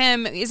thing with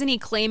him. Isn't he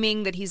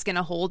claiming that he's going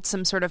to hold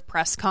some sort of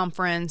press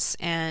conference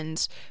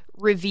and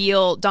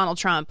Donald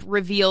Trump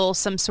reveal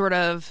some sort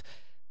of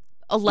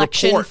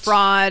election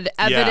fraud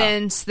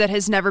evidence that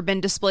has never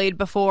been displayed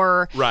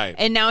before? Right.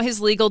 And now his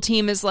legal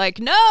team is like,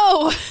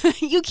 no,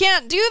 you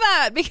can't do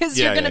that because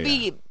you're going to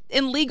be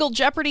in legal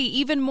jeopardy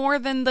even more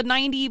than the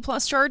 90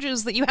 plus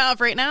charges that you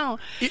have right now.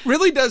 It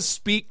really does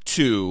speak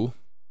to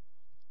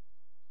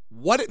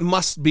what it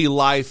must be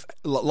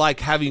like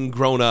having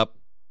grown up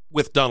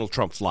with Donald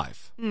Trump's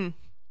life. You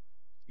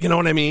know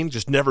what I mean?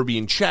 Just never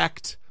being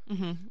checked,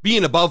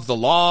 being above the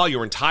law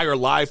your entire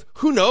life.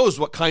 Who knows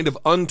what kind of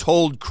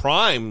untold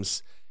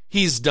crimes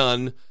he's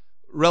done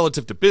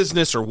relative to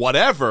business or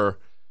whatever,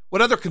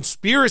 what other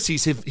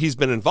conspiracies he's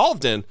been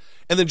involved in.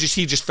 And then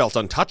he just felt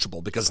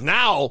untouchable because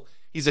now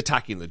he's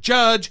attacking the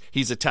judge,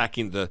 he's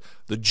attacking the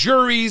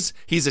juries,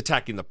 he's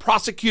attacking the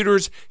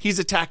prosecutors, he's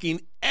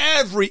attacking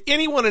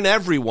anyone and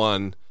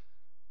everyone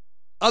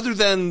other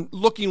than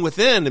looking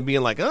within and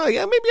being like, oh,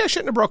 yeah, maybe I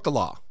shouldn't have broke the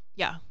law.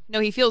 Yeah.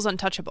 No, he feels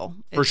untouchable.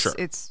 For sure.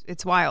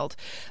 It's wild.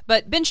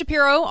 But Ben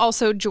Shapiro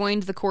also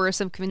joined the chorus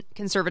of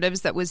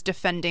conservatives that was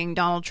defending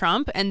Donald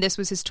Trump, and this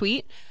was his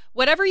tweet.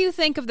 Whatever you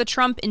think of the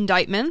Trump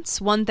indictments,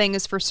 one thing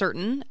is for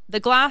certain. The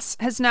glass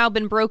has now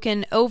been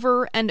broken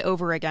over and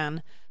over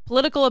again.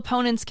 Political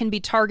opponents can be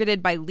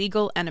targeted by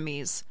legal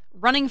enemies.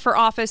 running for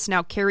office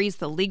now carries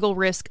the legal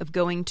risk of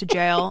going to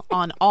jail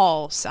on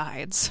all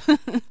sides.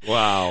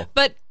 Wow.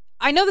 But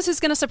I know this is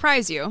going to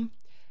surprise you.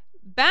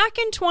 Back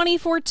in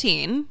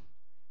 2014,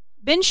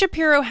 Ben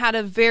Shapiro had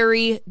a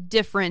very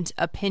different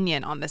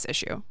opinion on this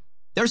issue.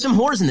 There's some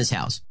whores in this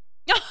house.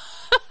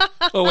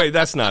 Oh, wait,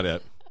 that's not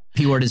it.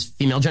 P word is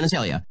female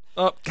genitalia.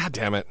 Oh, God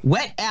damn it.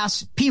 Wet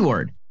ass P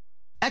word.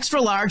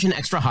 Extra large and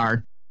extra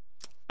hard.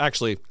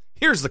 Actually,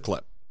 here's the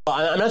clip.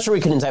 I'm not sure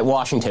we can indict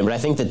Washington, but I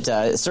think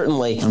that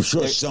certainly... I'm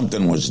sure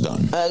something was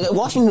done.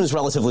 Washington was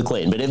relatively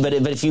clean, but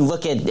if you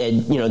look at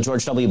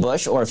George W.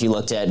 Bush, or if you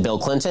looked at Bill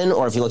Clinton,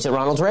 or if you looked at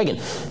Ronald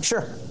Reagan,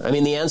 sure. I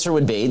mean, the answer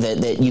would be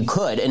that you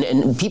could,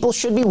 and people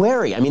should be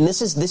wary. I mean,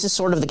 this is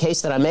sort of the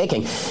case that I'm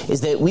making,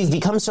 is that we've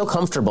become so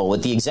comfortable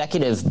with the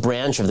executive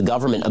branch of the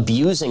government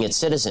abusing its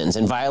citizens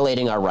and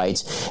violating our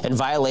rights and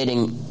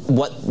violating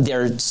what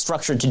they're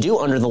structured to do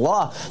under the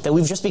law that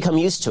we've just become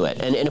used to it.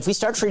 And if we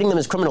start treating them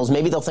as criminals,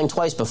 maybe they'll think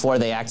twice before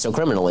they act so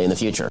criminally in the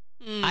future.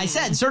 I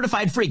said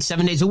certified freak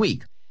 7 days a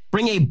week.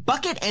 Bring a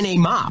bucket and a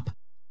mop.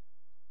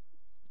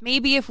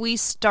 Maybe if we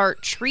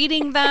start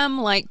treating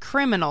them like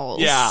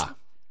criminals. Yeah.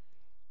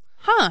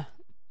 Huh.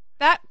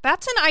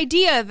 That's an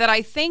idea that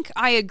I think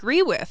I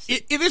agree with.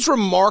 It is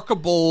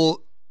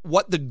remarkable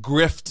what the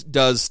grift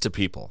does to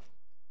people.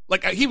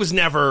 Like, he was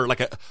never like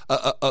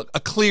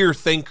a clear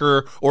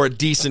thinker or a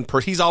decent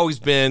person. He's always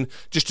been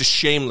just a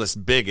shameless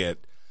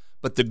bigot.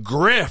 But the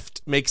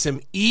grift makes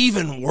him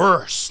even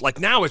worse. Like,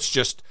 now it's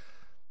just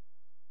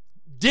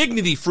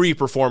dignity-free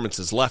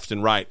performances left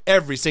and right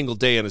every single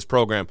day in his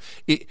program.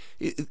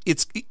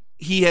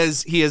 He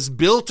has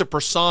built a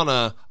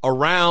persona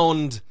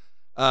around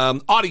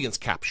audience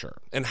capture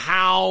and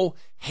how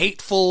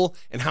hateful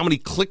and how many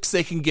clicks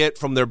they can get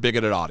from their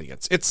bigoted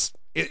audience. It's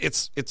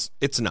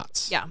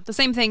nuts. Yeah, the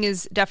same thing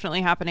is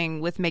definitely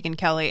happening with Megyn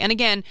Kelly. And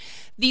again,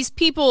 these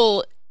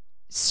people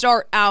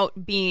start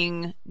out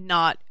being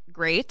not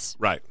great.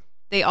 Right.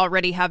 They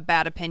already have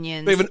bad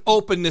opinions. They have an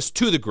openness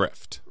to the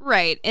grift.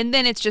 Right. And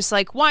then it's just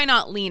like, why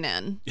not lean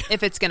in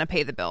if it's going to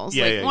pay the bills?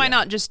 Why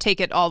not just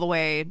take it all the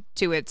way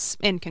to its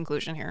end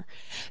conclusion here?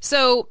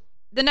 So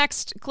the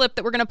next clip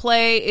that we're going to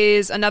play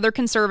is another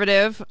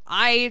conservative.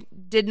 I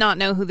did not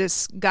know who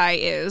this guy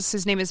is.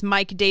 His name is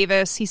Mike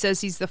Davis. He says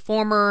he's the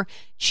former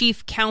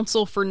chief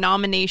counsel for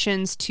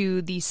nominations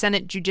to the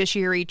Senate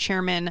Judiciary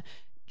Chairman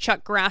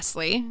Chuck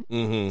Grassley.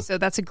 Mm-hmm. So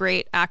that's a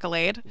great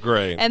accolade.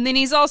 Great. And then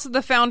he's also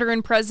the founder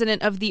and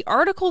president of the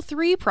Article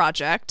 3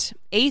 Project,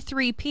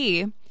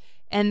 A3P,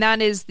 and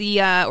that is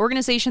the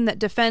organization that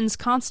defends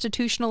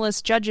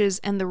constitutionalist judges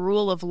and the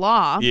rule of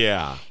law.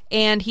 Yeah.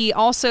 And he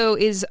also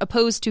is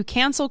opposed to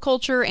cancel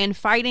culture and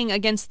fighting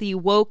against the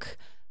woke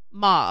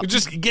mob. You're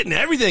just getting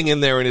everything in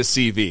there in his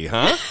CV,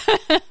 huh?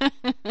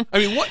 I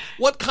mean,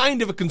 what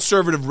kind of a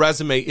conservative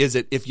resume is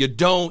it if you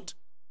don't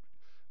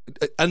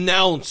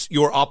announce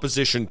your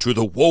opposition to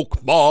the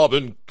woke mob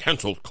and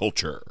cancel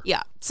culture?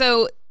 Yeah.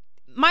 So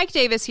Mike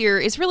Davis here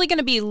is really going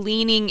to be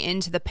leaning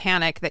into the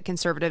panic that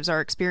conservatives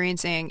are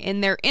experiencing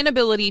in their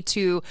inability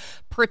to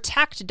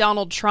protect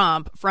Donald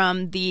Trump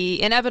from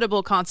the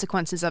inevitable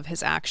consequences of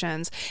his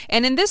actions.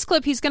 And in this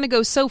clip, he's going to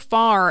go so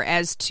far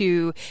as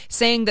to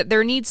saying that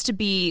there needs to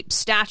be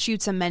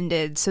statutes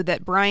amended so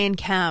that Brian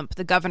Kemp,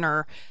 the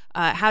governor,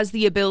 has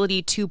the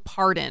ability to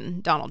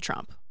pardon Donald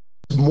Trump.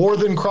 More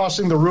than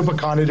crossing the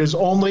Rubicon, it is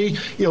only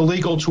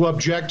illegal to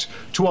object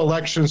to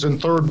elections in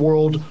third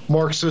world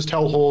Marxist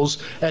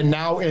hellholes, and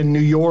now in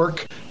New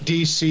York,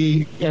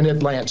 D.C., and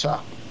Atlanta.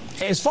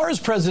 As far as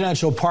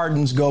presidential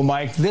pardons go,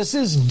 Mike, this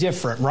is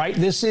different, right?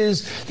 This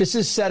is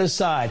set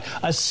aside.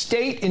 A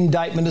state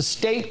indictment, a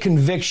state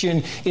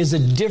conviction is a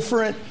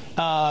different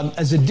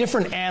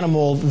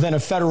animal than a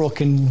federal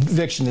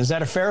conviction. Is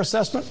that a fair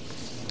assessment?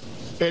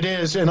 It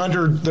is, and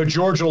under the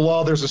Georgia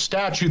law, there's a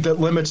statute that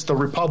limits the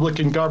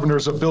Republican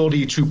governor's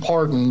ability to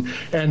pardon,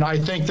 and I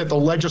think that the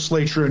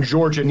legislature in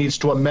Georgia needs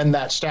to amend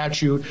that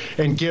statute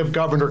and give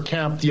Governor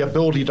Kemp the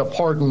ability to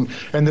pardon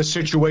in this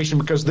situation,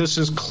 because this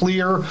is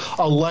clear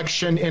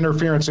election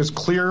interference. It's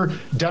clear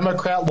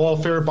Democrat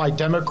lawfare by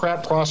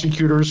Democrat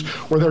prosecutors,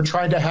 where they're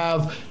trying to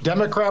have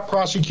Democrat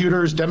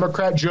prosecutors,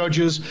 Democrat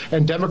judges,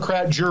 and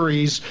Democrat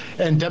juries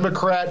and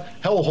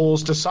Democrat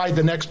hellholes decide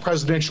the next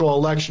presidential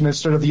election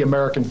instead of the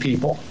American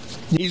people.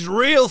 He's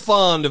real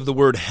fond of the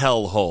word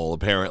hellhole,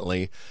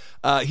 apparently.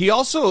 He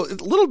also, a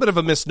little bit of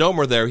a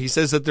misnomer there. He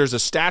says that there's a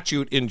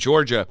statute in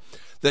Georgia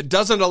that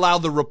doesn't allow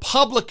the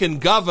Republican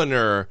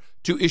governor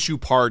to issue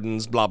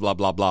pardons, blah, blah,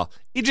 blah, blah.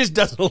 It just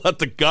doesn't let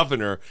the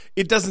governor.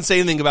 It doesn't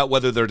say anything about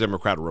whether they're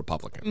Democrat or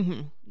Republican.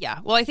 Mm-hmm. Yeah.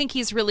 Well, I think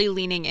he's really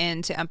leaning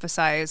in to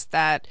emphasize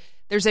that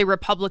there's a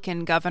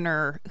Republican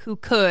governor who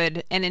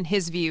could, and in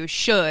his view,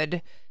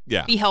 should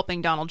be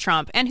helping Donald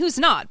Trump, and who's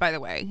not, by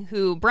the way,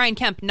 who Brian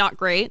Kemp, not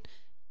great.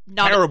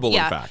 Terrible, in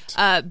fact.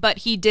 But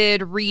he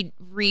did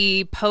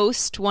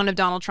repost one of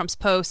Donald Trump's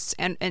posts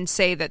and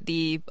say that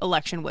the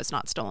election was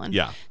not stolen.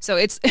 Yeah. So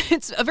it's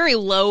a very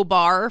low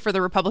bar for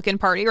the Republican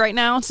Party right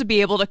now to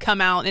be able to come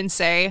out and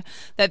say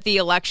that the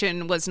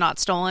election was not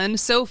stolen.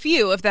 So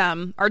few of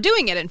them are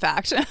doing it, in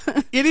fact.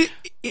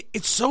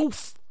 It's so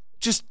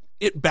just,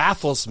 it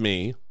baffles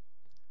me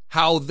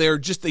how they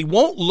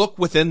won't look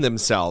within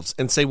themselves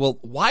and say, well,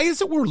 why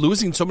is it we're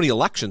losing so many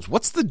elections?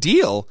 What's the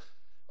deal?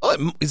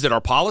 Oh, is it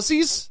our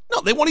policies? No,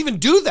 they won't even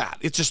do that.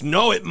 It's just,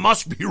 no, it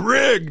must be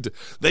rigged.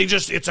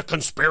 It's a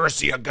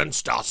conspiracy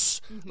against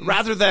us. Mm-hmm.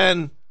 Rather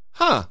than,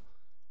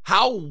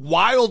 how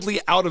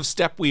wildly out of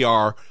step we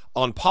are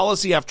on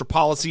policy after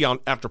policy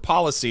after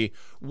policy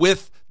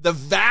with the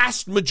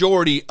vast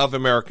majority of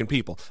American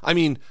people. I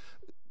mean,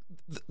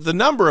 the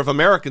number of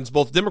Americans,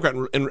 both Democrat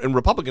and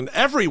Republican,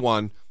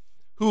 everyone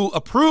who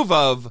approve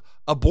of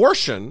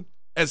abortion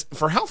as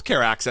for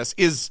healthcare access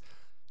is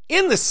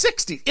in the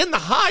 60s, in the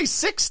high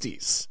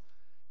 60s.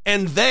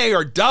 And they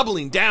are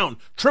doubling down,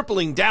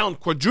 tripling down,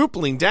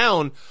 quadrupling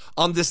down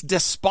on this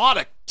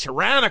despotic,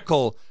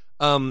 tyrannical,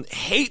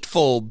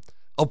 hateful,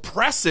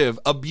 oppressive,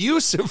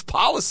 abusive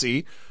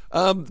policy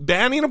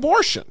banning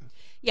abortion.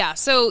 Yeah,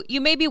 so you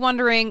may be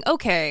wondering,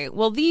 okay,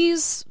 well,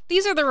 these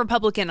are the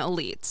Republican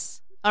elites.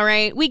 All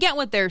right, we get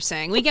what they're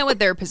saying. We get what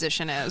their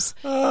position is.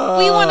 We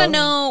want to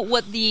know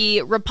what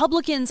the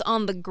Republicans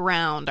on the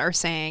ground are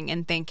saying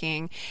and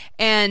thinking.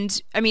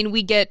 And, I mean,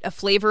 we get a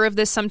flavor of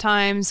this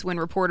sometimes when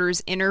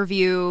reporters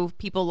interview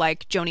people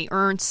like Joni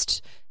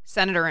Ernst,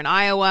 senator in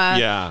Iowa.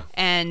 Yeah.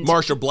 And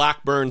Marsha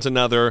Blackburn's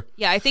another.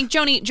 Yeah, I think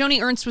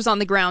Joni Ernst was on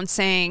the ground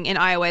saying in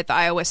Iowa at the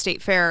Iowa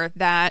State Fair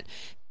that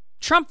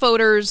Trump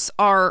voters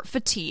are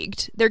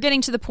fatigued. They're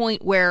getting to the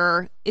point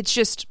where it's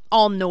just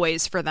all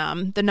noise for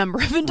them, the number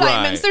of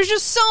indictments. Right. There's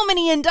just so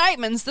many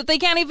indictments that they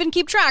can't even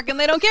keep track and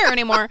they don't care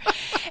anymore.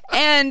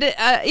 And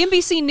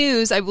NBC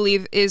News, I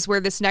believe, is where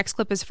this next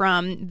clip is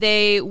from.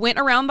 They went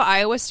around the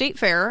Iowa State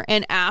Fair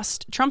and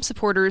asked Trump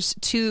supporters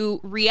to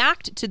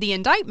react to the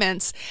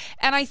indictments.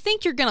 And I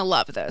think you're going to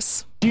love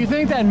this. Do you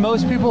think that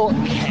most people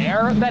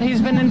care that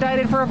he's been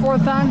indicted for a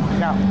fourth time?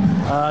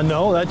 No.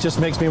 No, that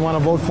just makes me want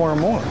to vote for him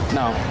more.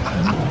 No.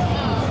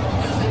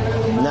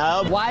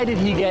 No. Why did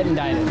he get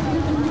indicted?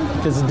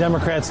 Because the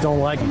Democrats don't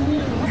like him.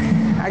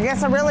 I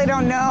guess I really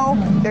don't know.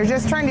 They're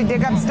just trying to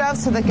dig up stuff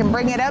so they can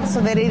bring it up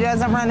so that he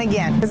doesn't run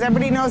again. Because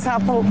everybody knows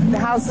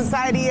how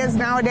society is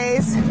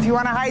nowadays. If you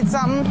want to hide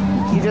something,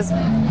 you just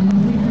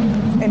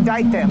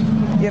indict them,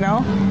 you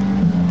know?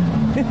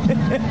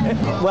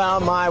 Well,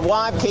 my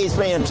wife keeps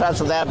me in touch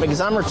with that because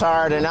I'm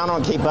retired and I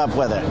don't keep up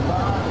with it.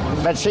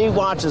 But she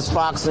watches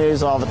Fox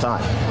News all the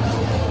time.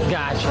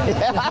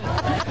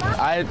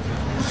 Gotcha.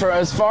 For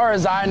as far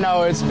as I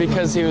know, it's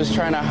because he was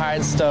trying to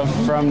hide stuff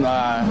from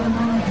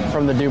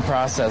the due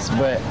process,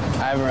 but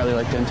I haven't really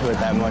looked into it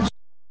that much.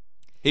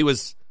 He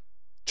was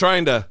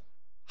trying to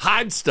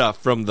hide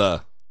stuff from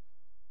the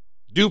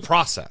due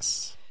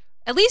process.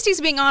 At least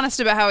he's being honest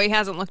about how he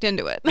hasn't looked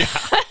into it.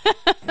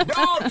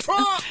 Donald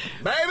Trump,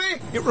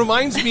 baby! It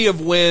reminds me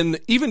of when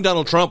even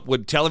Donald Trump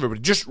would tell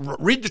everybody, just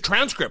read the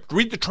transcript.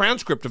 Read the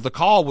transcript of the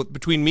call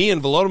between me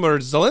and Volodymyr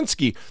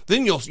Zelensky.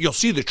 Then you'll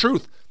see the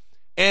truth.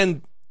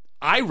 And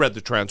I read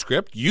the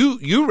transcript.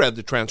 You read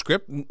the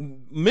transcript.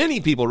 Many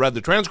people read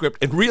the transcript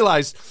and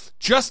realized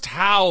just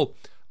how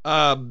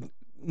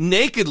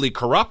nakedly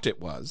corrupt it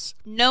was.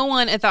 No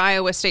one at the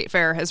Iowa State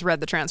Fair has read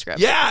the transcript.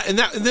 Yeah, and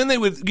then they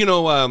would,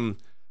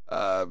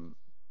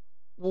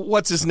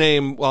 what's his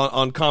name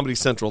on Comedy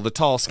Central? The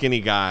tall, skinny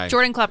guy.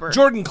 Jordan Klepper.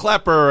 Jordan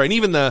Klepper, and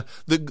even the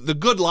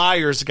Good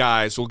Liars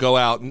guys will go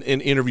out and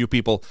interview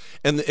people,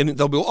 and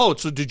they'll be, oh,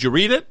 so did you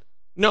read it?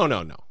 No.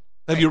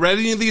 Have you read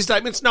any of these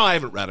indictments? No, I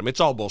haven't read them.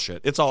 It's all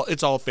bullshit. It's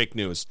all fake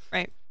news.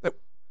 Right.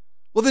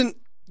 Well, then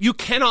you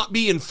cannot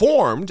be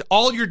informed.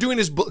 All you're doing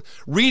is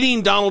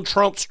reading Donald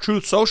Trump's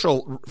Truth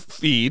Social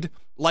feed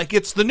like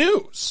it's the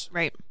news.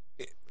 Right.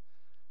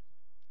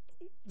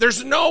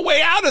 There's no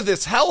way out of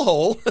this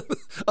hellhole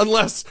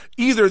unless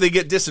either they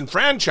get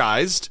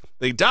disenfranchised,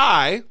 they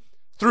die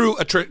through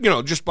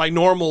just by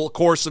normal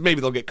course of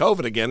maybe they'll get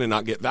COVID again and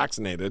not get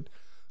vaccinated,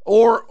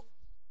 or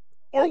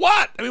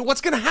what? I mean,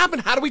 what's going to happen?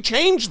 How do we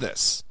change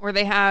this? Or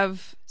they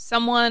have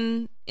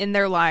someone in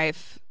their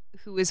life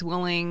who is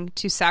willing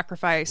to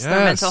sacrifice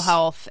their mental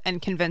health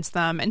and convince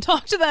them and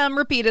talk to them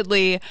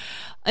repeatedly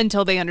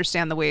until they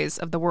understand the ways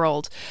of the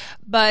world.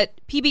 But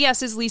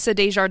PBS's Lisa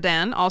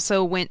Desjardins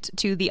also went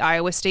to the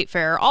Iowa State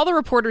Fair. All the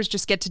reporters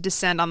just get to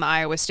descend on the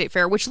Iowa State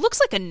Fair, which looks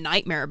like a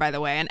nightmare, by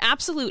the way, an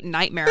absolute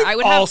nightmare.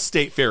 All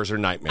state fairs are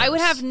nightmares. I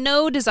would have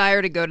no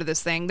desire to go to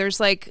this thing. There's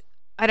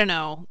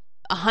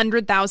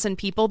 100,000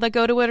 people that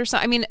go to it or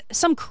something. I mean,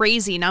 some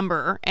crazy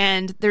number.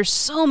 And there's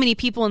so many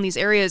people in these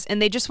areas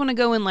and they just want to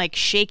go and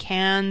shake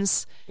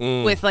hands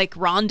with like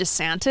Ron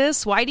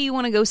DeSantis. Why do you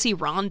want to go see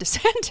Ron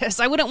DeSantis?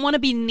 I wouldn't want to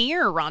be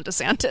near Ron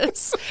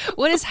DeSantis.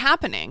 What is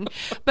happening?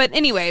 But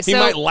anyway, he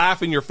might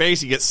laugh in your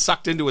face. He gets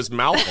sucked into his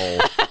mouth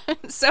hole.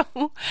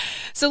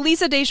 So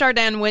Lisa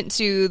Desjardins went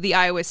to the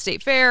Iowa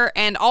State Fair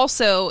and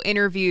also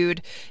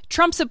interviewed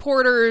Trump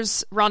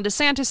supporters, Ron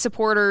DeSantis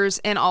supporters,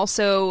 and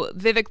also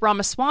Vivek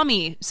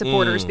Ramaswamy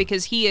supporters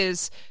because he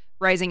is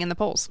rising in the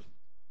polls.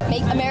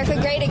 Make America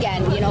great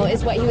again,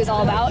 is what he was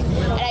all about.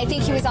 And I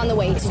think he was on the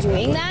way to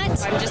doing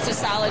that. I'm just a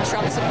solid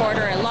Trump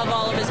supporter. I love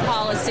all of his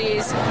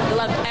policies. I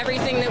love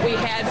everything that we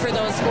had for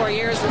those 4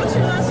 years. What's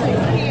your last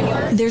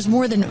name? There's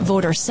more than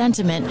voter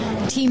sentiment.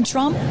 Team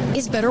Trump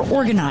is better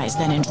organized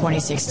than in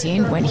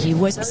 2016 when he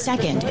was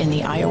second in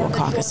the Iowa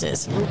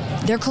caucuses.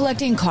 They're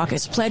collecting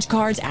caucus pledge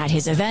cards at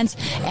his events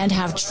and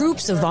have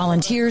troops of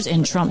volunteers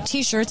in Trump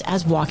t-shirts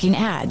as walking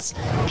ads.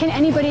 Can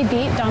anybody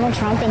beat Donald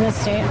Trump in this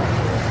state?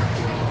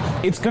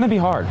 It's going to be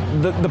hard.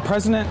 The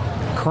president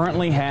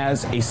currently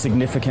has a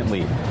significant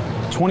lead,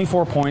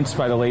 24 points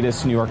by the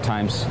latest New York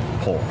Times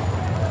poll.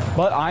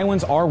 But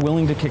Iowans are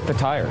willing to kick the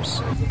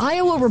tires.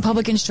 Iowa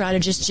Republican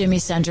strategist Jimmy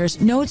Sanders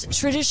notes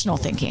traditional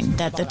thinking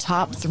that the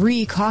top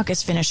 3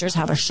 caucus finishers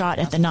have a shot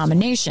at the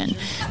nomination.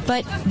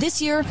 But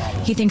this year,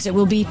 he thinks it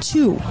will be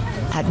 2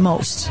 at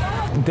most.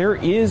 There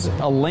is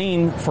a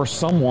lane for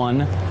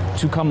someone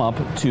to come up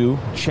to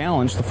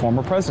challenge the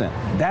former president.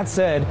 That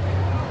said,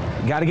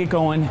 you got to get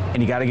going,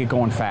 and you got to get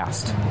going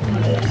fast.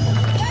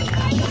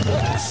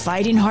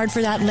 Fighting hard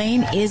for that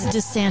lane is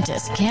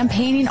DeSantis,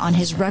 campaigning on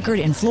his record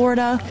in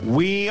Florida.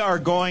 We are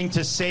going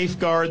to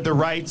safeguard the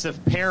rights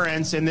of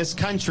parents in this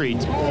country,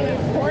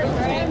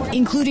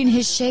 including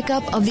his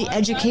shakeup of the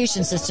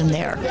education system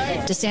there.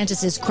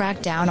 DeSantis'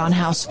 crackdown on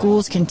how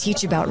schools can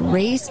teach about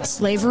race,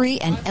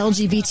 slavery, and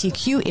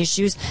LGBTQ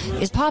issues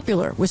is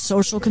popular with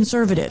social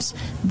conservatives.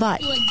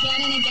 But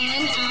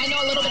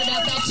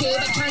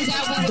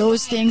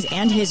those things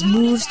and his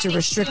moves to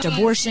restrict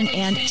abortion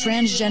and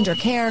transgender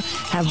care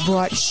have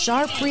brought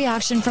sharp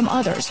reaction from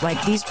others,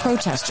 like these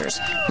protesters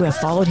who have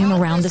followed him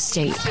around the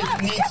state.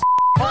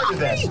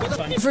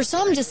 For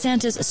some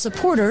DeSantis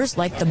supporters,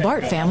 like the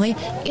Bart family,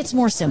 it's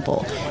more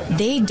simple.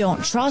 They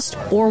don't trust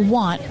or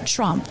want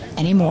Trump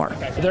anymore.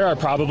 There are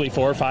probably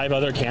 4 or 5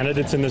 other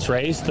candidates in this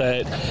race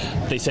that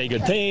they say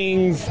good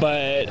things,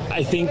 but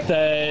I think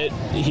that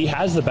he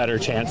has the better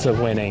chance of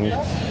winning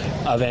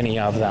of any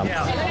of them.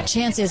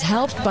 Chance is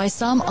helped by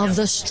some of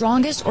the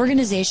strongest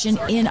organization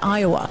in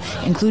Iowa,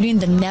 including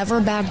the Never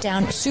Back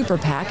Down Super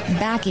PAC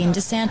backing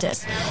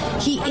DeSantis.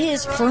 He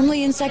is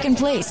firmly in second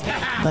place,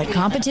 but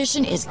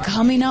competition is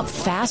coming up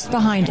fast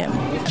behind him.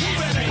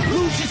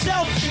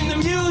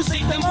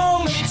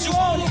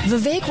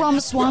 Vivek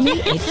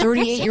Ramaswamy, a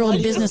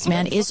 38-year-old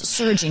businessman, is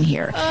surging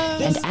here.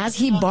 And as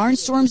he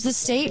barnstorms the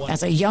state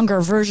as a younger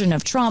version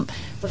of Trump,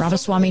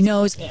 Ramaswamy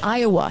knows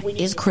Iowa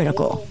is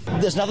critical.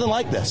 There's nothing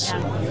like this.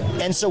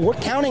 And so we're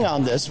counting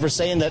on this for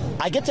saying that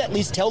I get to at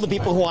least tell the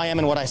people who I am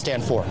and what I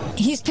stand for.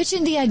 He's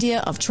pitching the idea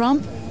of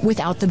Trump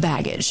without the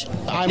baggage.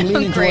 I'm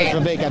leaning towards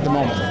Vivek at the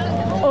moment.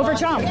 Over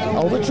Trump?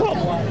 Over Trump.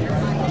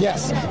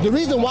 Yes. The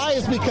reason why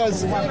is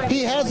because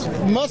he has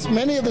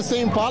many of the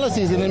same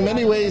policies, and in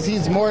many ways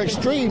he's more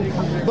extreme,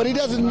 but he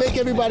doesn't make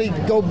everybody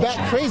go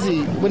back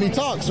crazy when he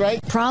talks,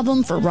 right?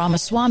 Problem for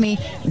Ramaswamy,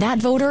 that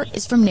voter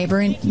is from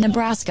neighboring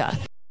Nebraska.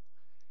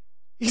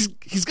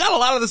 He's got a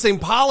lot of the same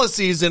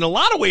policies. In a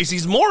lot of ways,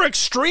 he's more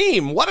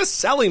extreme. What a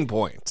selling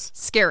point.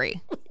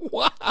 Scary.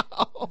 Wow.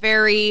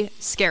 Very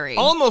scary.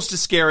 Almost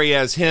as scary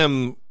as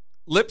him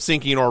lip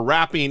syncing or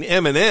rapping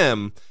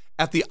Eminem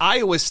at the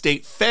Iowa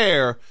State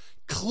Fair,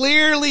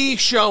 clearly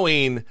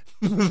showing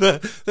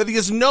that he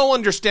has no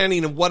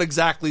understanding of what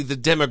exactly the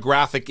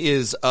demographic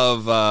is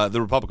of the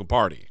Republican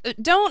Party.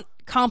 Don't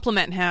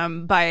compliment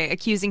him by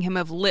accusing him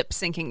of lip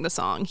syncing the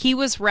song. He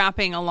was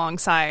rapping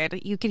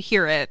alongside. You could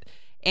hear it.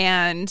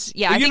 And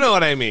yeah, you know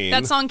what I mean.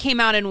 That song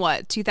came out in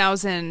what,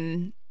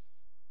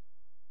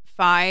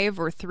 2005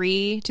 or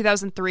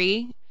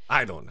 2003?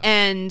 I don't know.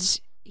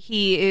 And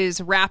he is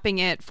rapping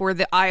it for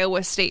the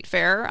Iowa State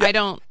Fair. Yeah, I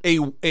don't.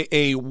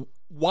 A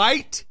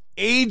white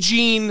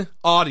aging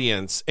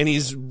audience, and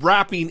he's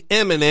rapping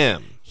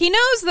Eminem. He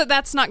knows that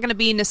that's not going to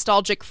be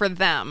nostalgic for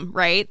them,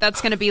 right? That's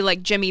going to be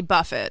like Jimmy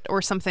Buffett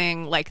or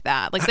something like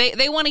that. Like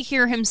they want to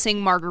hear him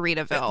sing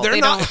Margaritaville. They're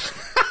not.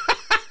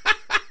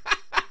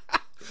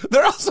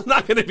 They're also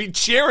not going to be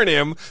cheering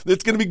him.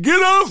 It's going to be,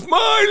 get off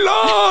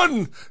my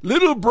lawn,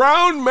 little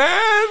brown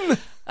man.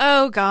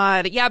 Oh,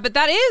 God. Yeah, but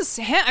that is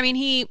him. I mean,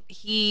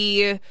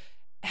 he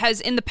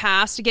has in the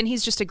past, again,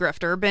 he's just a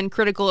grifter, been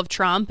critical of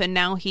Trump, and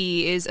now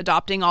he is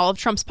adopting all of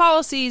Trump's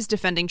policies,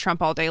 defending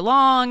Trump all day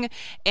long,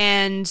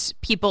 and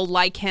people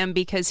like him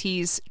because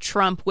he's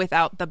Trump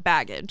without the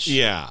baggage.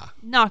 Yeah.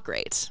 Not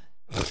great.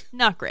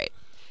 Not great.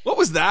 What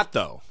was that,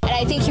 though? And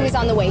I think he was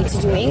on the way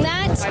to doing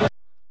that.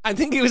 I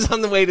think he was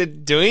on the way to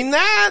doing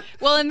that.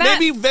 Well, and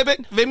that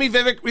maybe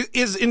Vivek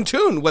is in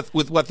tune with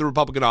what the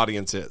Republican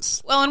audience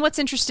is. Well, and what's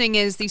interesting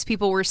is these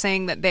people were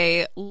saying that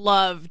they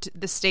loved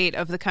the state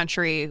of the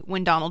country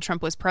when Donald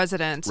Trump was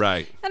president.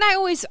 Right. And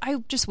I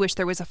just wish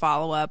there was a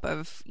follow-up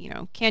of,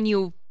 can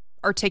you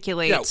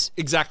articulate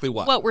exactly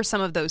what were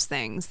some of those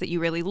things that you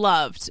really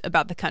loved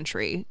about the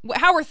country?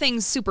 How were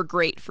things super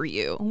great for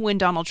you when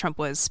Donald Trump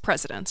was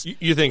president?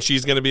 You think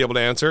she's going to be able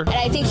to answer? And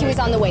I think he was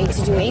on the way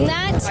to doing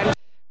that.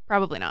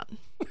 Probably not.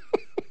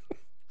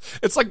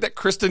 It's like that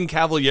Kristen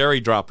Cavalieri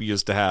drop we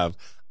used to have.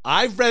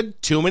 I've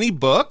read too many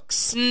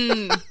books.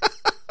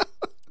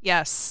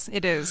 Yes,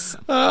 it is.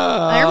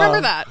 I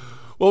remember that.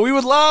 Well, we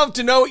would love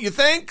to know what you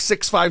think.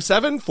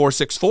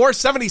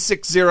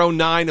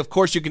 657-464-7609. Of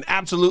course, you can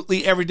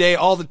absolutely every day,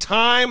 all the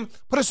time,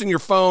 put us in your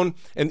phone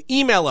and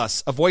email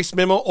us a voice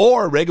memo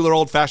or a regular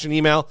old-fashioned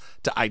email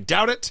to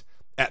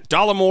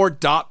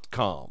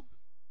idoubt@dollemore.com.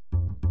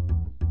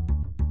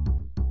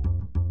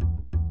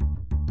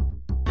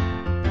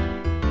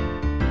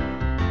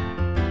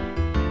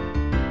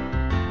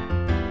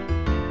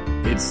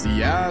 It's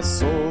the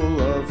asshole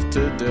of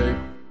today.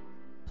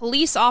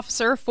 Police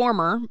officer,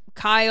 former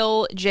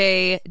Kyle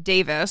J.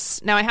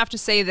 Davis. Now, I have to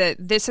say that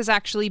this has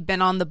actually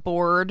been on the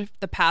board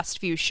the past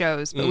few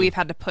shows, but we've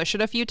had to push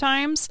it a few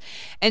times.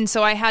 And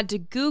so I had to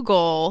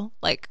Google,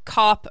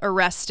 cop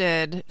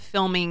arrested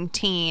filming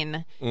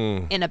teen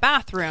in a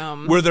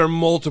bathroom. Were there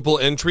multiple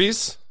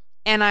entries?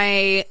 And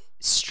I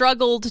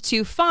struggled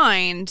to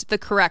find the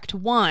correct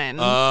one.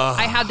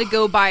 I had to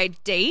go by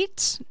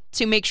date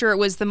to make sure it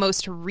was the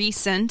most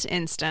recent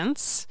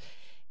instance.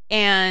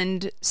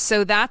 And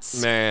so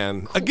that's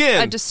again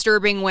a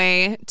disturbing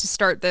way to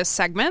start this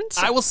segment.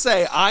 I will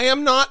say I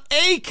am not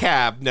a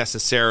cab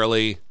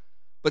necessarily,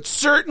 but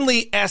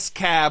certainly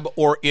S-cab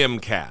or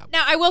M-cab.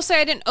 Now, I will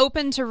say I didn't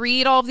open to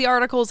read all of the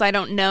articles. I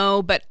don't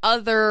know, but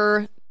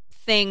other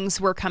things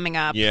were coming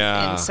up.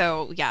 Yeah. And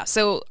so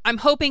I'm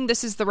hoping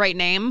this is the right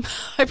name.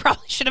 I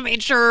probably should have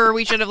made sure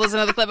we should have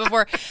listened to the clip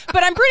before,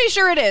 but I'm pretty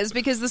sure it is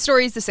because the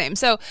story is the same.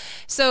 So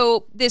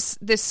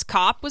this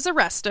cop was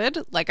arrested,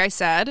 like I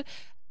said,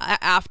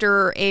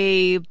 after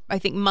I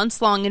think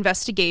months-long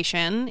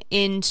investigation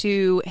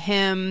into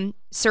him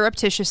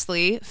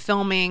surreptitiously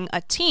filming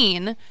a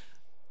teen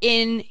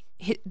in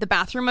the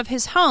bathroom of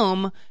his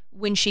home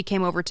when she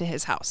came over to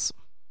his house.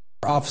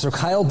 Officer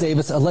Kyle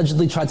Davis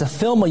allegedly tried to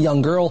film a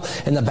young girl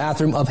in the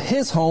bathroom of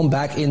his home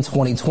back in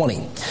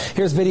 2020.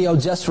 Here's video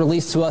just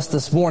released to us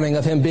this morning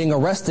of him being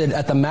arrested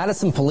at the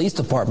Madison Police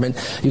Department.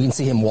 You can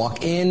see him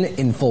walk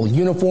in full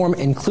uniform,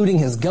 including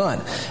his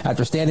gun.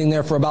 After standing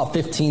there for about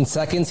 15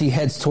 seconds, he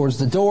heads towards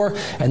the door,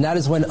 and that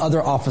is when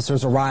other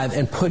officers arrive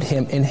and put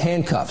him in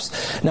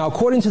handcuffs. Now,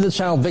 according to the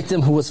child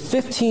victim, who was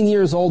 15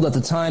 years old at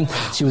the time,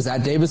 she was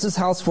at Davis's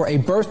house for a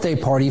birthday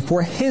party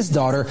for his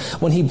daughter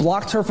when he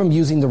blocked her from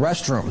using the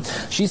restroom.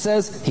 She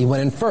says he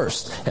went in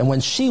first, and when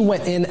she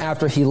went in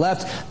after he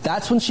left,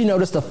 that's when she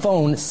noticed a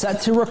phone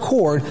set to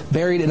record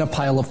buried in a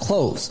pile of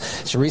clothes.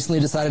 She recently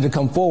decided to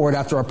come forward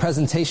after a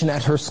presentation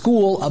at her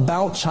school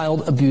about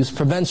child abuse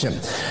prevention.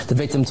 The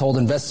victim told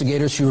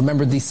investigators she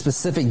remembered the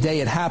specific day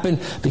it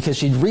happened because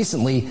she'd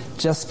recently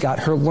just got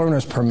her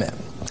learner's permit.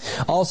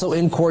 Also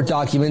in court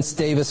documents,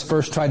 Davis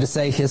first tried to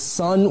say his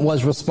son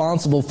was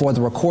responsible for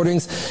the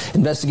recordings.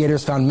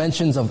 Investigators found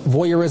mentions of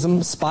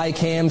voyeurism, spy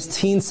cams,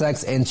 teen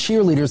sex, and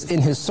cheerleaders in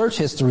his search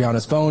history on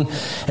his phone,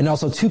 and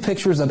also 2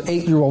 pictures of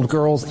 8-year-old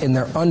girls in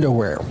their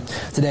underwear.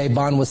 Today,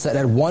 bond was set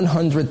at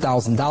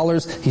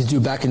 $100,000. He's due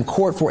back in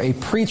court for a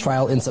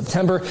pretrial in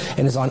September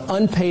and is on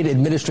unpaid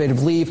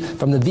administrative leave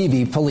from the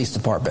VV Police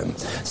Department.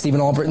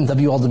 Stephen Albritton,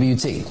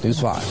 WLWT, News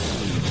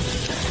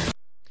 5.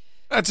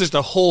 That's just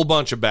a whole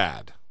bunch of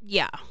bad.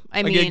 Yeah.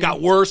 I mean, it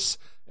got worse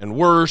and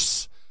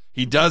worse.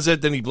 He does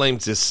it, then he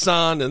blames his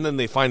son, and then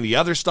they find the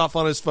other stuff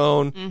on his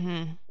phone.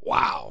 Mm-hmm.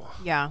 Wow.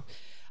 Yeah.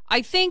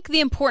 I think the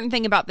important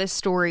thing about this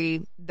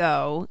story,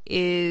 though,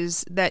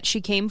 is that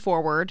she came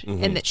forward,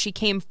 and that she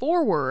came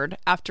forward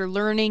after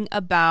learning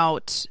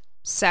about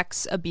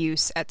sex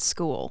abuse at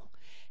school.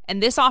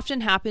 And this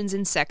often happens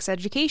in sex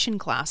education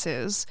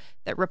classes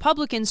that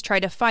Republicans try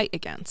to fight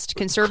against.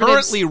 Conservatives,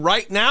 currently,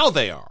 right now,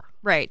 they are.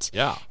 Right.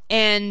 Yeah.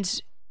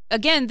 And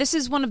again, this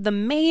is one of the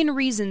main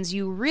reasons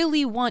you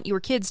really want your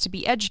kids to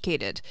be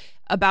educated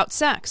about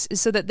sex,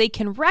 is so that they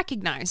can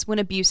recognize when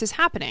abuse is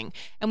happening.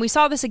 And we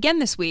saw this again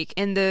this week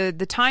in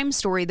the Time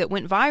story that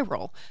went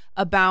viral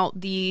about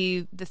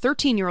the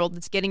 13-year-old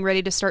that's getting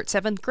ready to start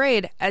 7th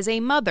grade as a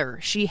mother.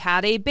 She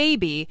had a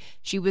baby.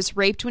 She was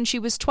raped when she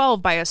was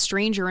 12 by a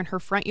stranger in her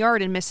front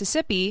yard in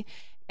Mississippi,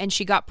 and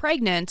she got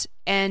pregnant.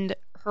 And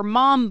her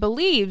mom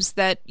believes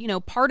that,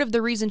 part of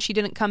the reason she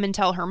didn't come and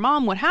tell her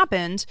mom what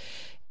happened,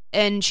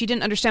 and she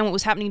didn't understand what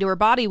was happening to her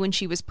body when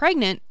she was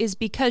pregnant, is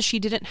because she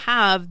didn't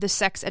have the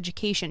sex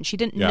education. She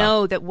didn't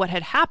know that what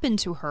had happened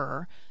to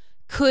her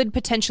could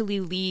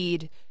potentially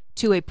lead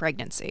to a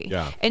pregnancy.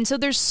 Yeah. And so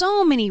there's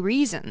so many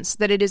reasons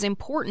that it is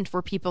important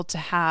for people to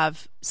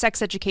have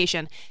sex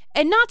education,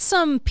 and not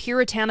some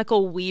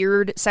puritanical,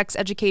 weird sex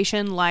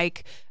education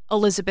like,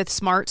 Elizabeth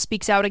Smart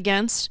speaks out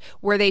against,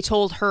 where they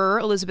told her,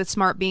 Elizabeth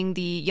Smart being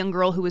the young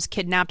girl who was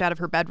kidnapped out of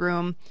her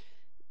bedroom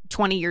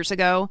 20 years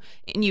ago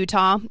in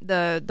Utah,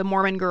 the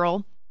Mormon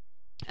girl.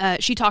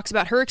 She talks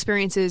about her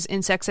experiences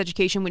in sex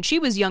education when she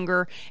was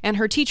younger, and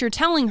her teacher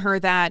telling her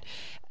that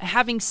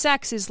having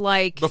sex is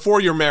like... Before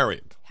you're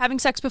married. Having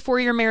sex before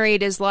you're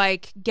married is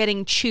like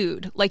getting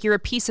chewed, like you're a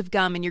piece of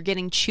gum and you're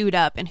getting chewed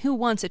up. And who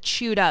wants a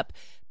chewed up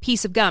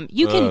piece of gum?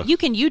 You can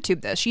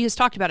YouTube this. She has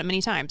talked about it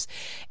many times.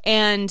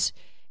 And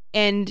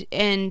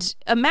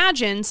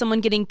imagine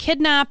someone getting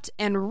kidnapped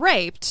and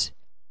raped,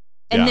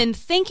 and then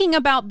thinking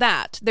about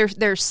that.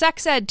 Their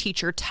sex ed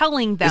teacher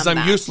telling them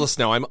I'm useless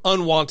now. I'm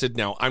unwanted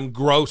now. I'm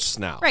gross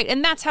now. Right,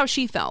 and that's how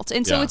she felt.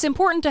 And so it's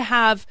important to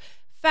have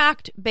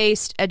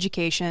fact-based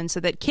education so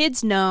that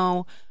kids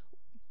know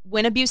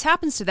when abuse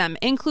happens to them,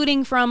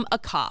 including from a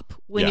cop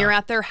when you're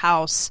at their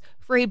house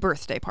for a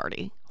birthday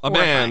party. A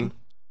man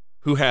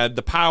who had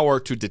the power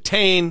to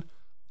detain,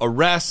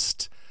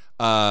 arrest,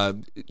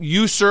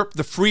 usurp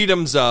the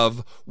freedoms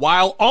of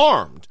while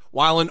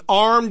an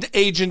armed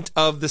agent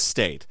of the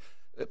state.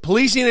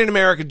 Policing in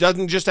America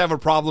doesn't just have a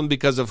problem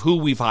because of who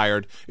we've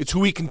hired. It's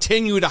who we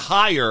continue to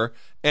hire,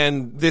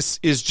 and this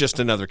is just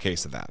another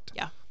case of that.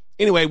 Yeah.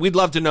 Anyway, we'd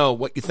love to know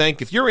what you think.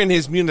 If you're in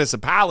his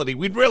municipality,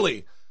 we'd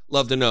really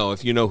love to know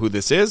if you know who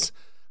this is.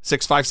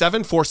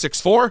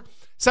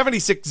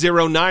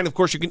 657-464-7609. Of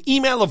course, you can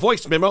email a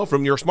voice memo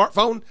from your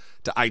smartphone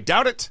to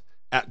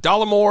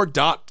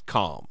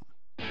idoubtit@dollamore.com.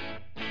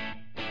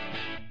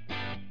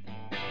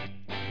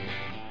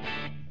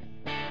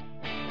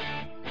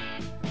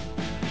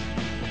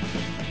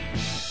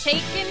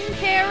 Taking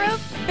care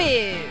of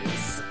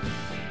biz.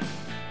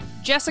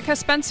 Jessica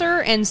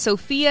Spencer and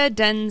Sophia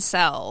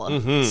Dencel.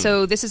 Mm-hmm.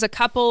 So this is a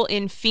couple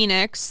in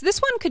Phoenix. This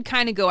one could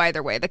kind of go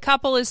either way. The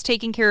couple is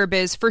taking care of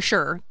biz for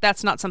sure.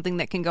 That's not something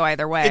that can go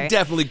either way. It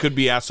definitely could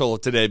be asshole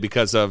today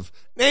because of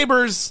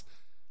neighbors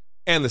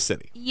and the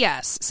city.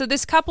 Yes. So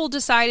this couple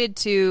decided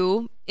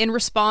to, in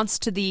response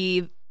to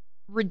the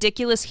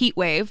ridiculous heat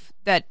wave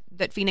that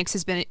Phoenix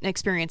has been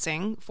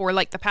experiencing for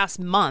like the past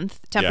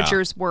month,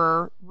 temperatures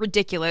were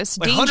ridiculous,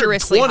 like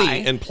dangerously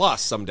 120 high. and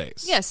plus some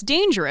days. Yes,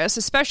 dangerous,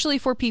 especially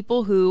for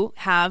people who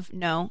have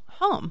no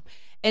home.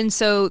 And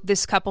so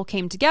this couple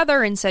came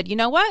together and said, you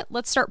know what?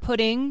 Let's start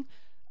putting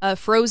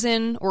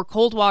frozen or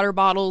cold water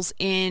bottles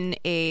in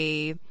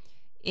a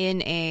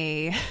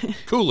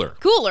cooler.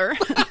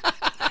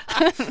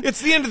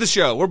 It's the end of the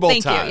show. We're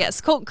both tired. Thank you. Yes,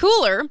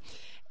 cooler,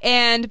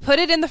 and put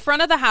it in the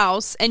front of the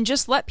house and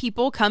just let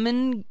people come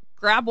and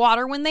grab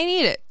water when they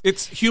need it.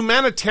 It's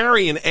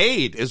humanitarian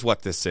aid is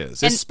what this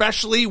is,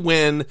 especially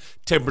when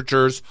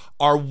temperatures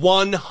are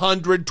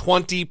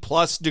 120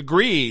 plus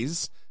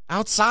degrees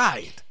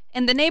outside.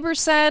 And the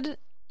neighbors said,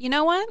 you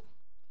know what?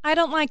 I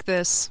don't like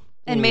this,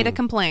 and made a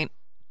complaint.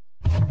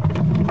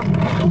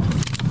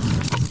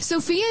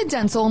 Sophia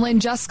Dencel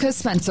and Jessica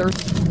Spencer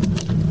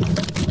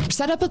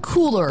set up a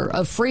cooler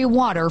of free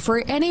water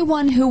for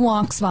anyone who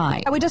walks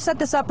by. We just set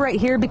this up right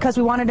here because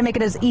we wanted to make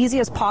it as easy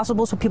as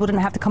possible so people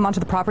didn't have to come onto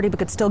the property but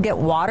could still get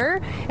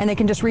water, and they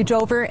can just reach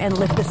over and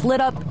lift this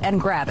lid up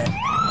and grab it.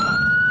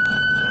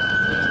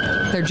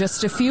 They're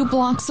just a few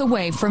blocks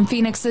away from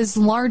Phoenix's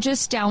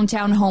largest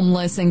downtown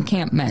homeless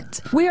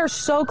encampment. We are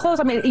so close.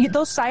 I mean,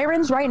 those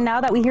sirens right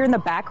now that we hear in the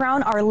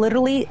background are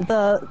literally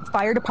the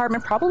fire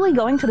department probably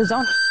going to the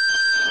zone.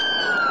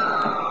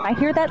 I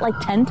hear that like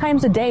 10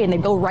 times a day, and they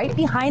go right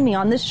behind me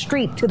on this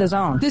street to the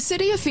zone. The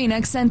city of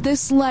Phoenix sent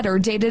this letter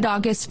dated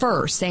August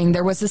 1st saying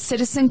there was a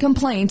citizen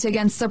complaint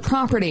against the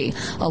property,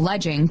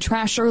 alleging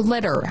trash or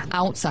litter,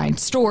 outside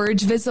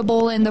storage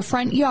visible in the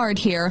front yard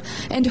here,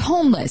 and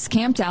homeless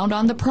camped out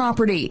on the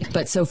property.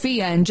 But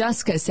Sophia and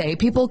Jessica say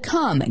people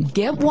come,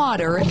 get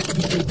water,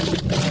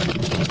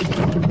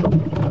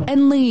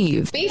 and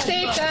leave. Be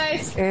safe,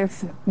 guys.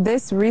 If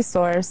this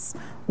resource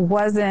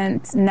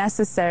wasn't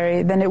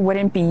necessary, then it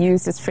wouldn't be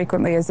used as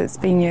frequently as it's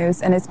being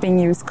used, and it's being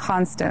used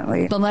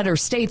constantly. The letter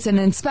states an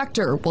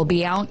inspector will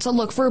be out to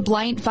look for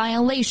blight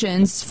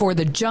violations for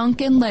the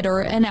junk and litter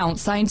and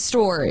outside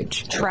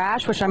storage.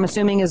 Trash, which I'm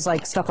assuming is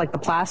like stuff like the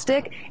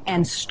plastic,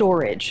 and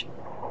storage.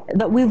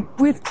 That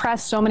we've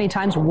pressed so many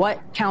times what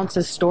counts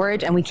as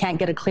storage, and we can't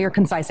get a clear,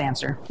 concise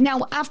answer.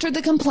 Now, after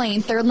the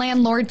complaint, their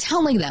landlord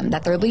telling them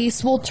that their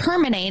lease will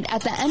terminate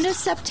at the end of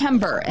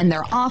September, and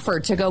their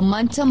offer to go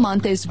month to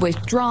month is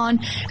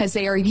withdrawn as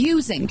they are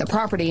using the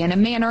property in a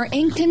manner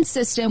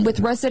inconsistent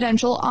with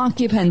residential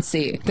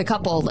occupancy. The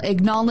couple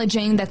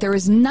acknowledging that there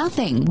is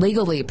nothing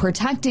legally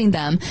protecting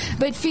them,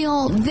 but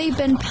feel they've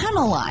been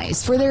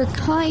penalized for their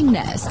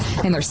kindness,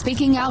 and they're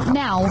speaking out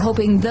now,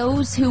 hoping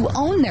those who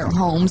own their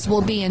homes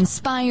will be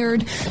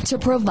inspired to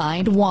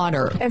provide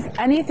water. If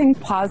anything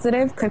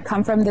positive could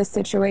come from this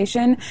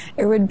situation,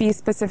 it would be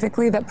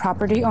specifically that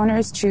property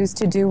owners choose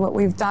to do what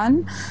we've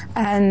done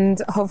and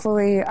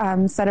hopefully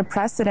set a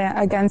precedent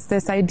against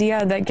this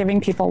idea that giving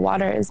people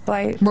water is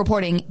blight.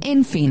 Reporting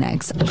in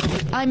Phoenix,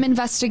 I'm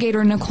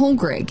investigator Nicole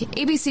Grigg,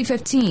 ABC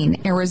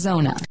 15,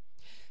 Arizona.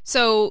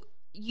 So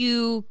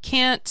you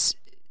can't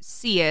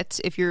see it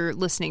if you're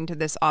listening to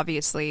this,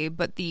 obviously,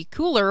 but the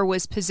cooler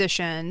was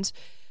positioned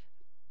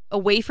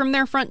away from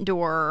their front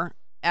door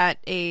at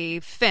a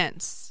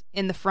fence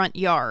in the front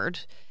yard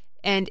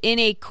and in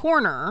a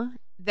corner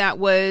that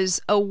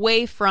was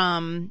away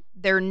from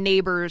their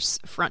neighbor's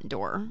front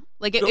door.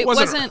 Like it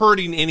wasn't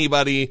hurting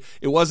anybody.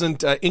 It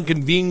wasn't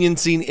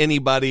inconveniencing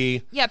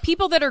anybody. Yeah,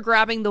 people that are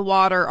grabbing the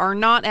water are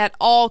not at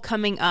all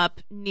coming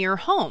up near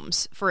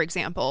homes, for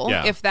example,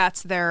 if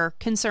that's their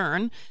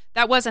concern.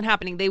 That wasn't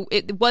happening.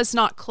 It was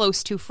not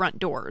close to front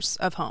doors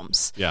of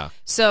homes. Yeah.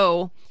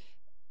 So,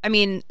 I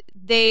mean,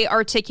 they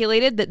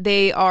articulated that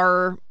they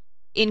are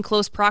in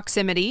close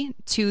proximity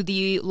to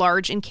the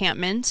large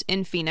encampment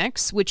in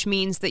Phoenix, which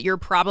means that you're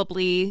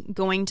probably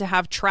going to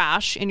have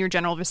trash in your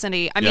general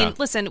vicinity. I mean,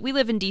 listen, we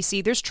live in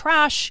DC. There's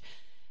trash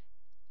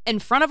in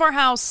front of our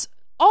house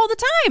all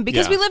the time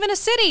because we live in a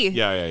city.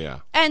 Yeah.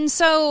 And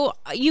so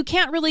you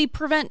can't really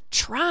prevent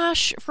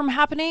trash from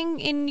happening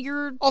in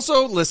your...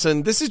 Also,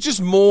 listen, this is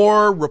just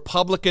more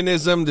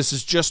republicanism. This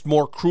is just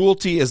more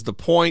cruelty is the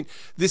point.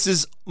 This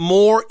is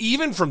more,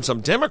 even from some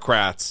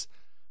Democrats,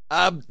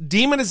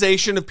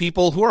 demonization of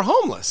people who are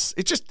homeless.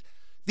 It's just,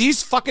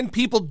 these fucking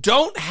people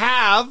don't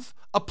have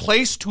a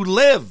place to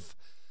live.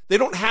 They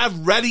don't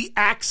have ready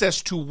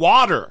access to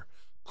water,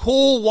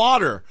 cool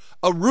water,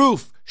 a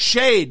roof,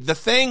 shade, the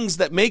things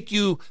that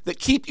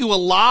keep you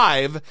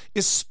alive,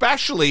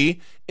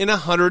 especially in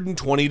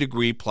 120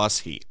 degree plus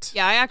heat.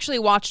 Yeah, I actually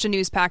watched a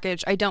news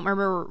package. I don't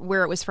remember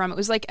where it was from. It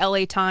was like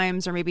LA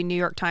Times or maybe New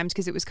York Times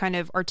because it was kind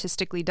of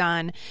artistically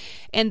done.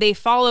 And they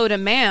followed a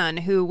man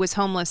who was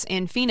homeless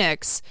in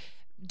Phoenix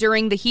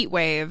during the heat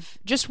wave,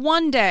 just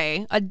one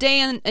day, a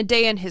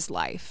day in his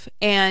life.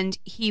 And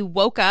he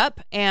woke up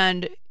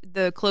and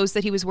the clothes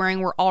that he was wearing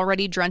were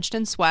already drenched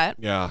in sweat.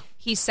 Yeah.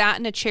 He sat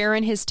in a chair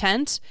in his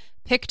tent,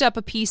 picked up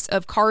a piece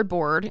of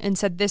cardboard and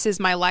said, "This is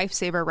my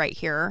lifesaver right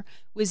here,"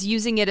 was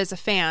using it as a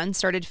fan,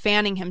 started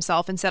fanning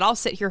himself and said, "I'll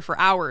sit here for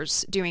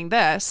hours doing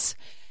this."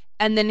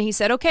 And then he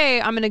said, "Okay,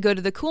 I'm going to go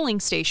to the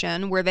cooling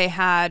station," where they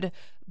had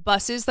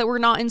buses that were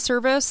not in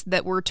service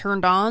that were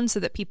turned on so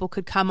that people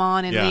could come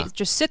on and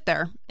just sit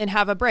there and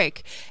have a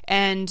break.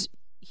 And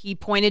he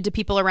pointed to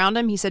people around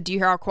him. He said, "Do you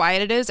hear how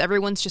quiet it is?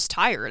 Everyone's just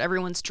tired.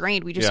 Everyone's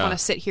drained. We just want to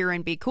sit here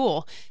and be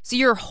cool." So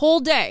your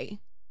whole day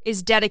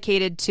is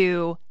dedicated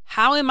to,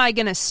 how am I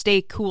going to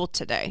stay cool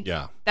today?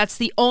 Yeah. That's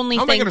the only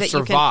how thing am I that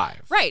survive?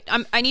 You can... Right.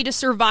 I need to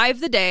survive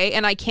the day,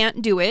 and I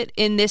can't do it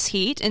in this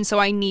heat, and so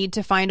I need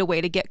to find a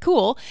way to get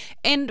cool.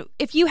 And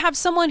if you have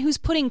someone who's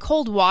putting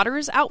cold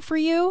waters out for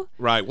you...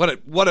 Right. What a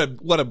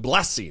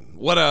blessing.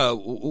 What a...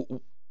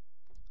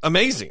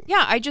 Amazing.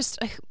 Yeah,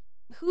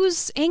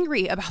 who's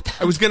angry about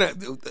that? I was going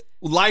to...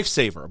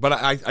 Lifesaver, but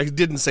I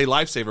didn't say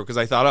lifesaver because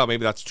I thought, oh,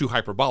 maybe that's too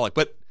hyperbolic.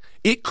 But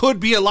it could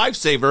be a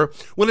lifesaver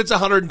when it's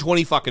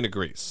 120 fucking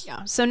degrees.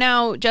 Yeah. So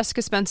now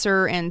Jessica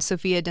Spencer and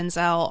Sophia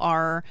Dencel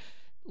are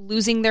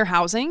losing their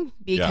housing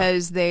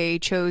because they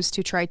chose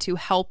to try to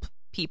help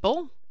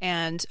people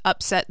and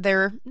upset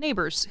their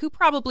neighbors who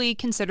probably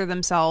consider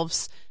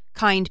themselves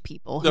kind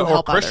people who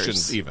help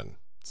Christians others. even.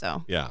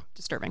 So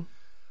disturbing.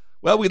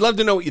 Well, we'd love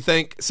to know what you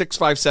think.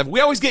 657. We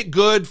always get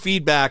good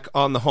feedback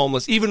on the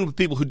homeless, even with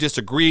people who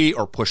disagree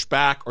or push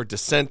back or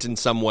dissent in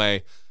some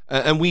way.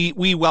 And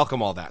we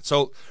welcome all that.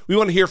 So we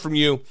want to hear from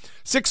you.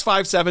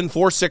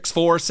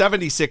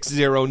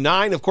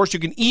 657-464-7609. Of course, you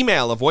can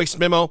email a voice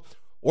memo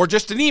or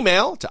just an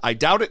email to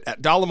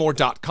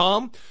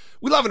idoubtit@dollemore.com.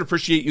 We love and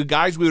appreciate you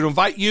guys. We would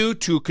invite you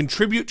to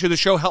contribute to the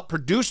show, help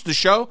produce the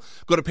show.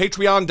 Go to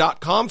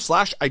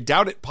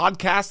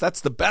patreon.com/idoubtitpodcast.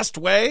 That's the best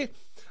way.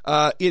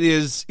 It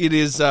is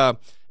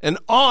an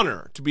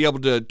honor to be able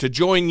to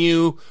join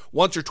you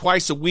once or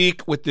twice a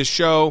week with this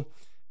show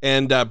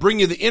and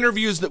bring you the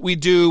interviews that we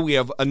do. We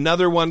have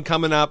another one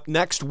coming up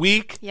next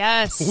week.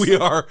 Yes. We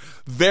are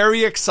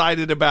very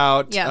excited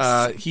about.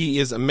 Yes. He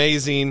is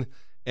amazing,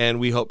 and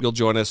we hope you'll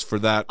join us for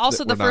that.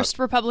 Also, the first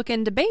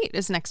Republican debate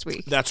is next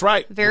week. That's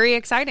right. Very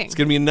exciting. It's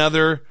going to be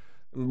another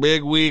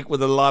big week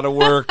with a lot of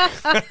work.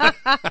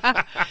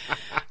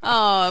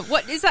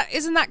 What is that?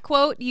 Isn't that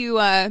quote, you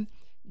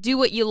do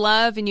what you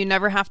love and you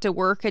never have to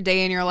work a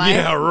day in your life?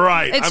 Yeah,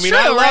 right. It's true,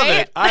 I love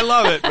right? it. I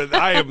love it, but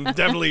I am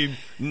definitely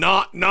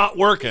not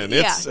working.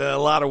 It's a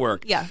lot of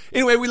work. Yeah.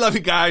 Anyway, we love you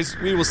guys.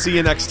 We will see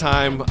you next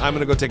time. I'm going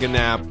to go take a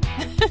nap.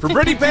 For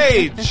Brittany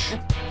Page,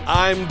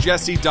 I'm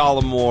Jesse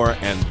Dollemore,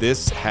 and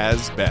this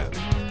has been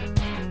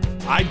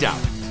I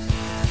Doubt It.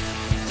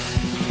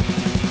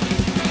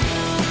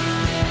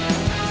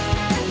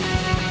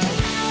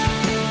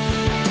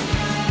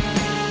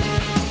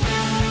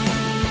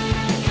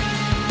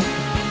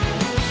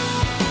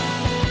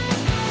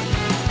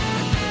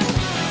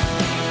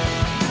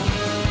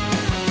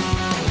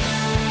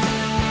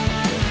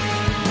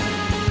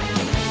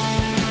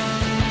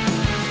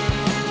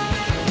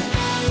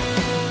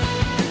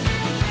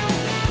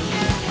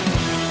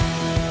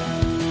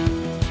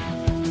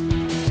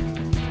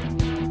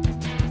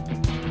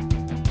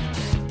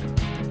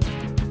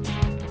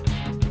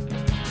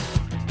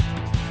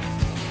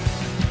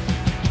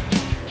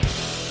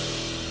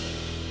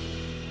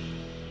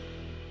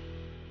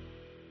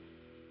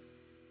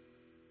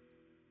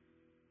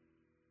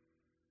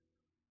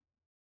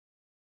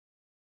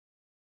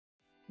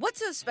 What's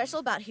so special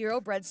about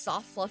Hero Bread's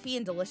soft, fluffy,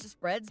 and delicious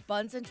breads,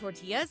 buns, and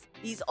tortillas?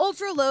 These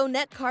ultra-low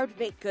net-carb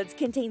baked goods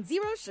contain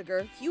zero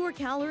sugar, fewer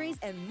calories,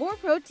 and more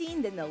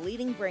protein than the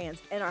leading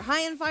brands, and are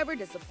high in fiber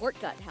to support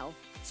gut health.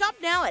 Shop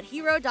now at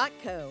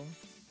hero.co.